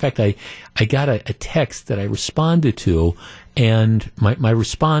 as a matter of fact, I got a text that I responded to, and my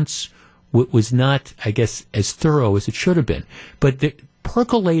response was not, I guess, as thorough as it should have been. But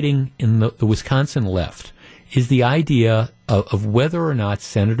percolating in the Wisconsin left is the idea of whether or not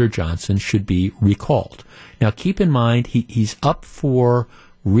Senator Johnson should be recalled. Now, keep in mind, he's up for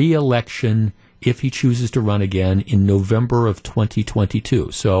re-election if he chooses to run again in November of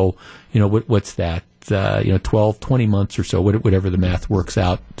 2022. So, what's that? 12, 20 months or so, whatever the math works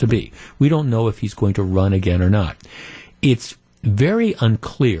out to be. We don't know if he's going to run again or not. It's very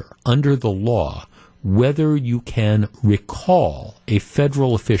unclear under the law whether you can recall a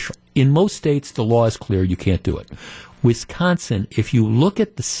federal official. In most states, the law is clear, you can't do it. Wisconsin, if you look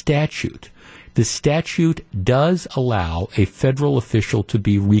at the statute does allow a federal official to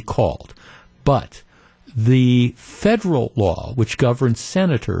be recalled. But the federal law, which governs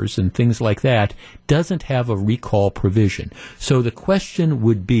senators and things like that, doesn't have a recall provision. So the question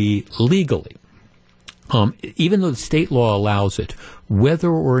would be legally, even though the state law allows it,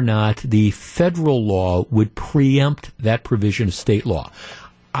 whether or not the federal law would preempt that provision of state law.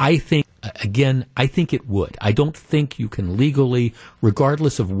 I think it would. I don't think you can legally,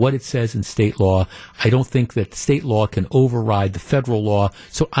 regardless of what it says in state law, I don't think that state law can override the federal law,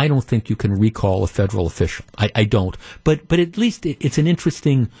 so I don't think you can recall a federal official. I don't. But at least it's an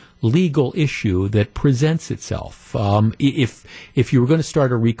interesting legal issue that presents itself. If you were going to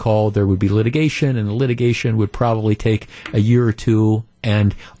start a recall, there would be litigation, and the litigation would probably take a year or two.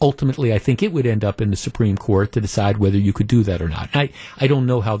 And ultimately, I think it would end up in the Supreme Court to decide whether you could do that or not. I don't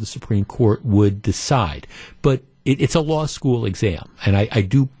know how the Supreme Court would decide, but it's a law school exam, and I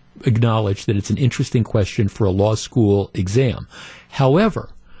do acknowledge that it's an interesting question for a law school exam. However,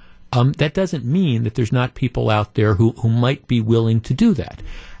 that doesn't mean that there's not people out there who might be willing to do that.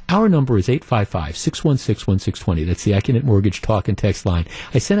 Our number is 855-616-1620. That's the AccuNet Mortgage talk and text line.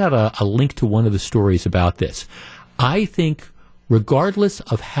 I sent out a link to one of the stories about this. I think regardless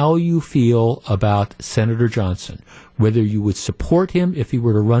of how you feel about Senator Johnson, whether you would support him if he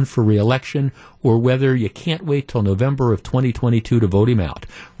were to run for re-election or whether you can't wait till November of 2022 to vote him out,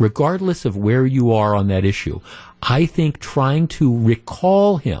 regardless of where you are on that issue, I think trying to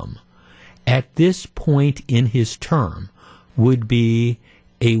recall him at this point in his term would be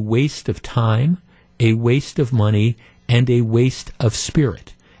a waste of time, a waste of money, and a waste of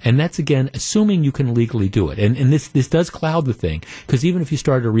spirit. And that's, again, assuming you can legally do it. And this does cloud the thing, because even if you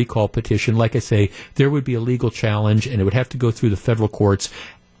started a recall petition, like I say, there would be a legal challenge, and it would have to go through the federal courts.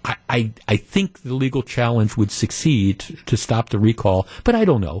 I think the legal challenge would succeed to stop the recall, but I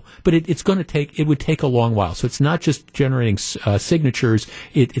don't know. But it would take a long while. So it's not just generating signatures.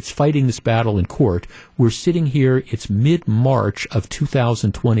 It's fighting this battle in court. We're sitting here. It's mid-March of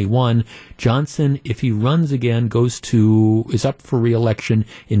 2021. Johnson, if he runs again, is up for re-election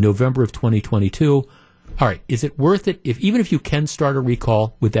in November of 2022. All right, is it worth it? Even if you can start a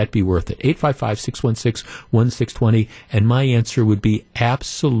recall, would that be worth it? 855-616-1620, and my answer would be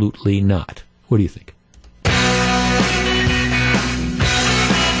absolutely not. What do you think?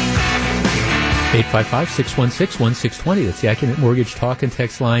 855-616-1620. That's the AccuNet Mortgage talk and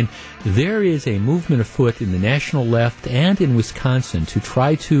text line. There is a movement afoot in the national left and in Wisconsin to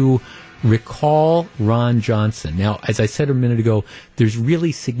try to recall Ron Johnson. Now, as I said a minute ago, there's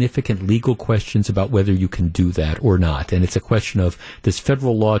really significant legal questions about whether you can do that or not. And it's a question of, does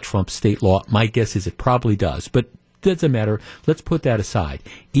federal law trump state law? My guess is it probably does. But doesn't matter. Let's put that aside.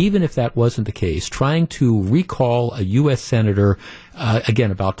 Even if that wasn't the case, trying to recall a U.S. senator,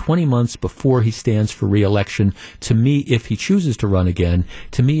 again, about 20 months before he stands for re-election, to me, if he chooses to run again,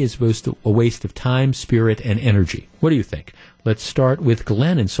 to me is both a waste of time, spirit, and energy. What do you think? Let's start with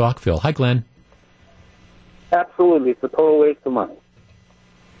Glenn in Saukville. Hi, Glenn. Absolutely. It's a total waste of money.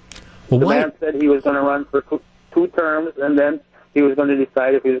 Well, the man said he was going to run for two terms, and then he was going to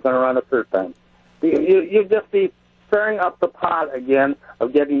decide if he was going to run a third time. You'd just be stirring up the pot again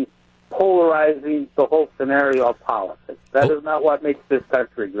of polarizing the whole scenario of politics. That is not what makes this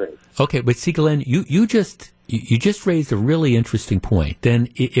country great. Okay, but see, Glenn, you just raised a really interesting point. Then,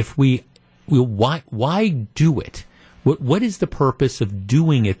 why do it? What is the purpose of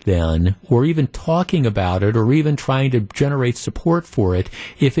doing it then, or even talking about it, or even trying to generate support for it,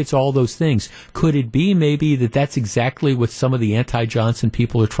 if it's all those things? Could it be maybe that's exactly what some of the anti-Johnson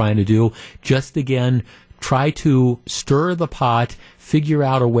people are trying to do? Just, again, try to stir the pot, figure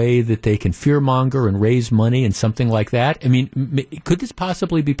out a way that they can fearmonger and raise money and something like that? I mean, could this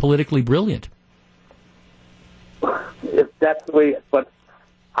possibly be politically brilliant? If that's the way, but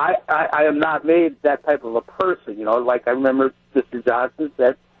I am not made that type of a person, like I remember Mr. Johnson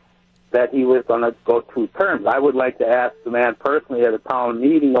said that he was going to go 2 terms. I would like to ask the man personally at a town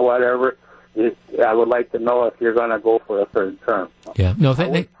meeting or whatever, I would like to know if you're going to go for a 3rd term. Yeah, no,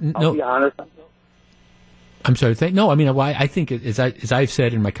 I'll be honest. I'm sorry. I think, as I've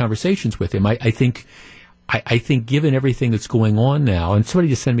said in my conversations with him, I think given everything that's going on now, and somebody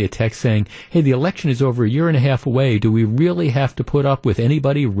just sent me a text saying, hey, the election is over a year and a half away. Do we really have to put up with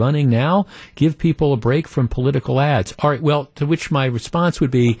anybody running now? Give people a break from political ads. All right, well, to which my response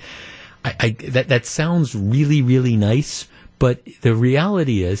would be, that sounds really, really nice. But the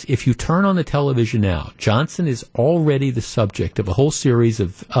reality is, if you turn on the television now, Johnson is already the subject of a whole series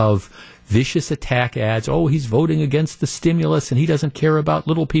of vicious attack ads. Oh, he's voting against the stimulus and he doesn't care about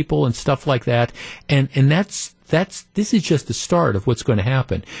little people and stuff like that. And this is just the start of what's going to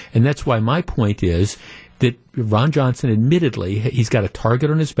happen. And that's why my point is, that Ron Johnson, admittedly, he's got a target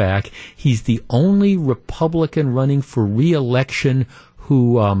on his back. He's the only Republican running for re-election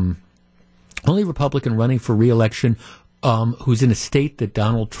who's in a state that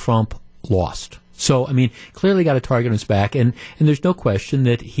Donald Trump lost. So, I mean, clearly got a target on his back, and there's no question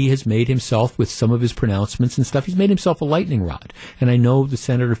that he has made himself, with some of his pronouncements and stuff, he's made himself a lightning rod. And I know the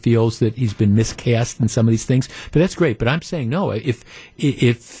senator feels that he's been miscast in some of these things, but that's great. But I'm saying, no, if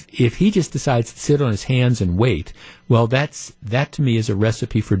he just decides to sit on his hands and wait, well, that to me is a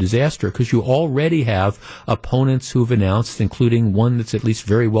recipe for disaster, because you already have opponents who've announced, including one that's at least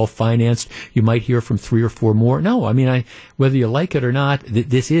very well financed. You might hear from 3 or 4 more. No, I mean, whether you like it or not,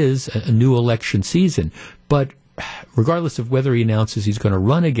 this is a new election season. But regardless of whether he announces he's going to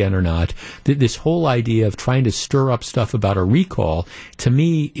run again or not, this whole idea of trying to stir up stuff about a recall, to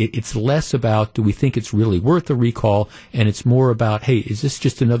me, it's less about do we think it's really worth a recall, and it's more about, hey, is this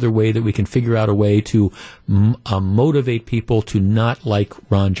just another way that we can figure out a way to motivate people to not like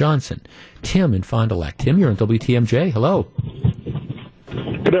Ron Johnson? Tim in Fond du Lac. Tim, you're on WTMJ. Hello.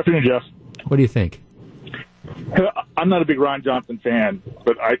 Good afternoon, Jeff. What do you think? I'm not a big Ron Johnson fan,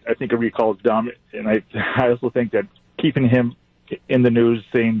 but I think a recall is dumb, and I also think that keeping him in the news,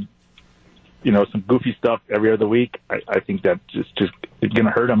 saying, some goofy stuff every other week, I think that just is going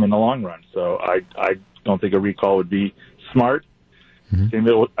to hurt him in the long run. So I don't think a recall would be smart.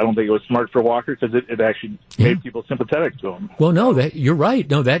 Mm-hmm. I don't think it was smart for Walker, because it actually made people sympathetic to him. Well, no, you're right.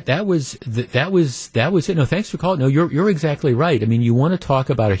 No, that was it. No, thanks for calling. No, you're exactly right. I mean, you want to talk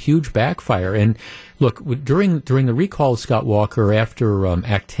about a huge backfire. And look, during the recall of Scott Walker after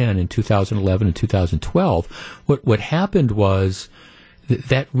Act 10 in 2011 and 2012, what happened was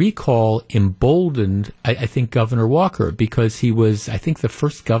that recall emboldened, I think, Governor Walker, because he was, I think, the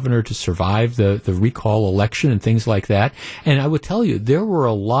first governor to survive the recall election and things like that. And I would tell you, there were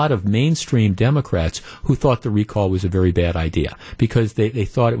a lot of mainstream Democrats who thought the recall was a very bad idea, because they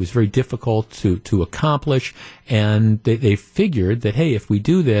thought it was very difficult to accomplish, and they figured that, hey, if we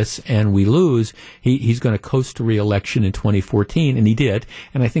do this and we lose, he's going to coast to re-election in 2014, and he did.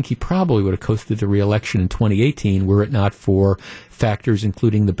 And I think he probably would have coasted to re-election in 2018 were it not for factors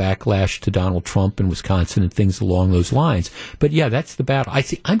including the backlash to Donald Trump in Wisconsin and things along those lines. But yeah, that's the battle.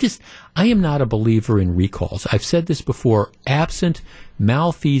 I am not a believer in recalls. I've said this before, absent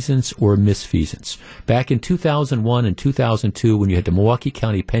malfeasance or misfeasance. Back in 2001 and 2002, when you had the Milwaukee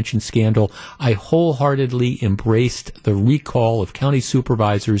County pension scandal, I wholeheartedly embraced the recall of county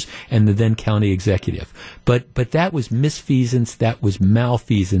supervisors and the then county executive. But that was misfeasance, that was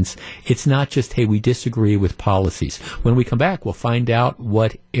malfeasance. It's not just, hey, we disagree with policies. When we come back, we'll find out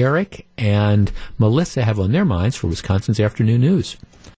what Eric and Melissa have on their minds for Wisconsin's Afternoon News.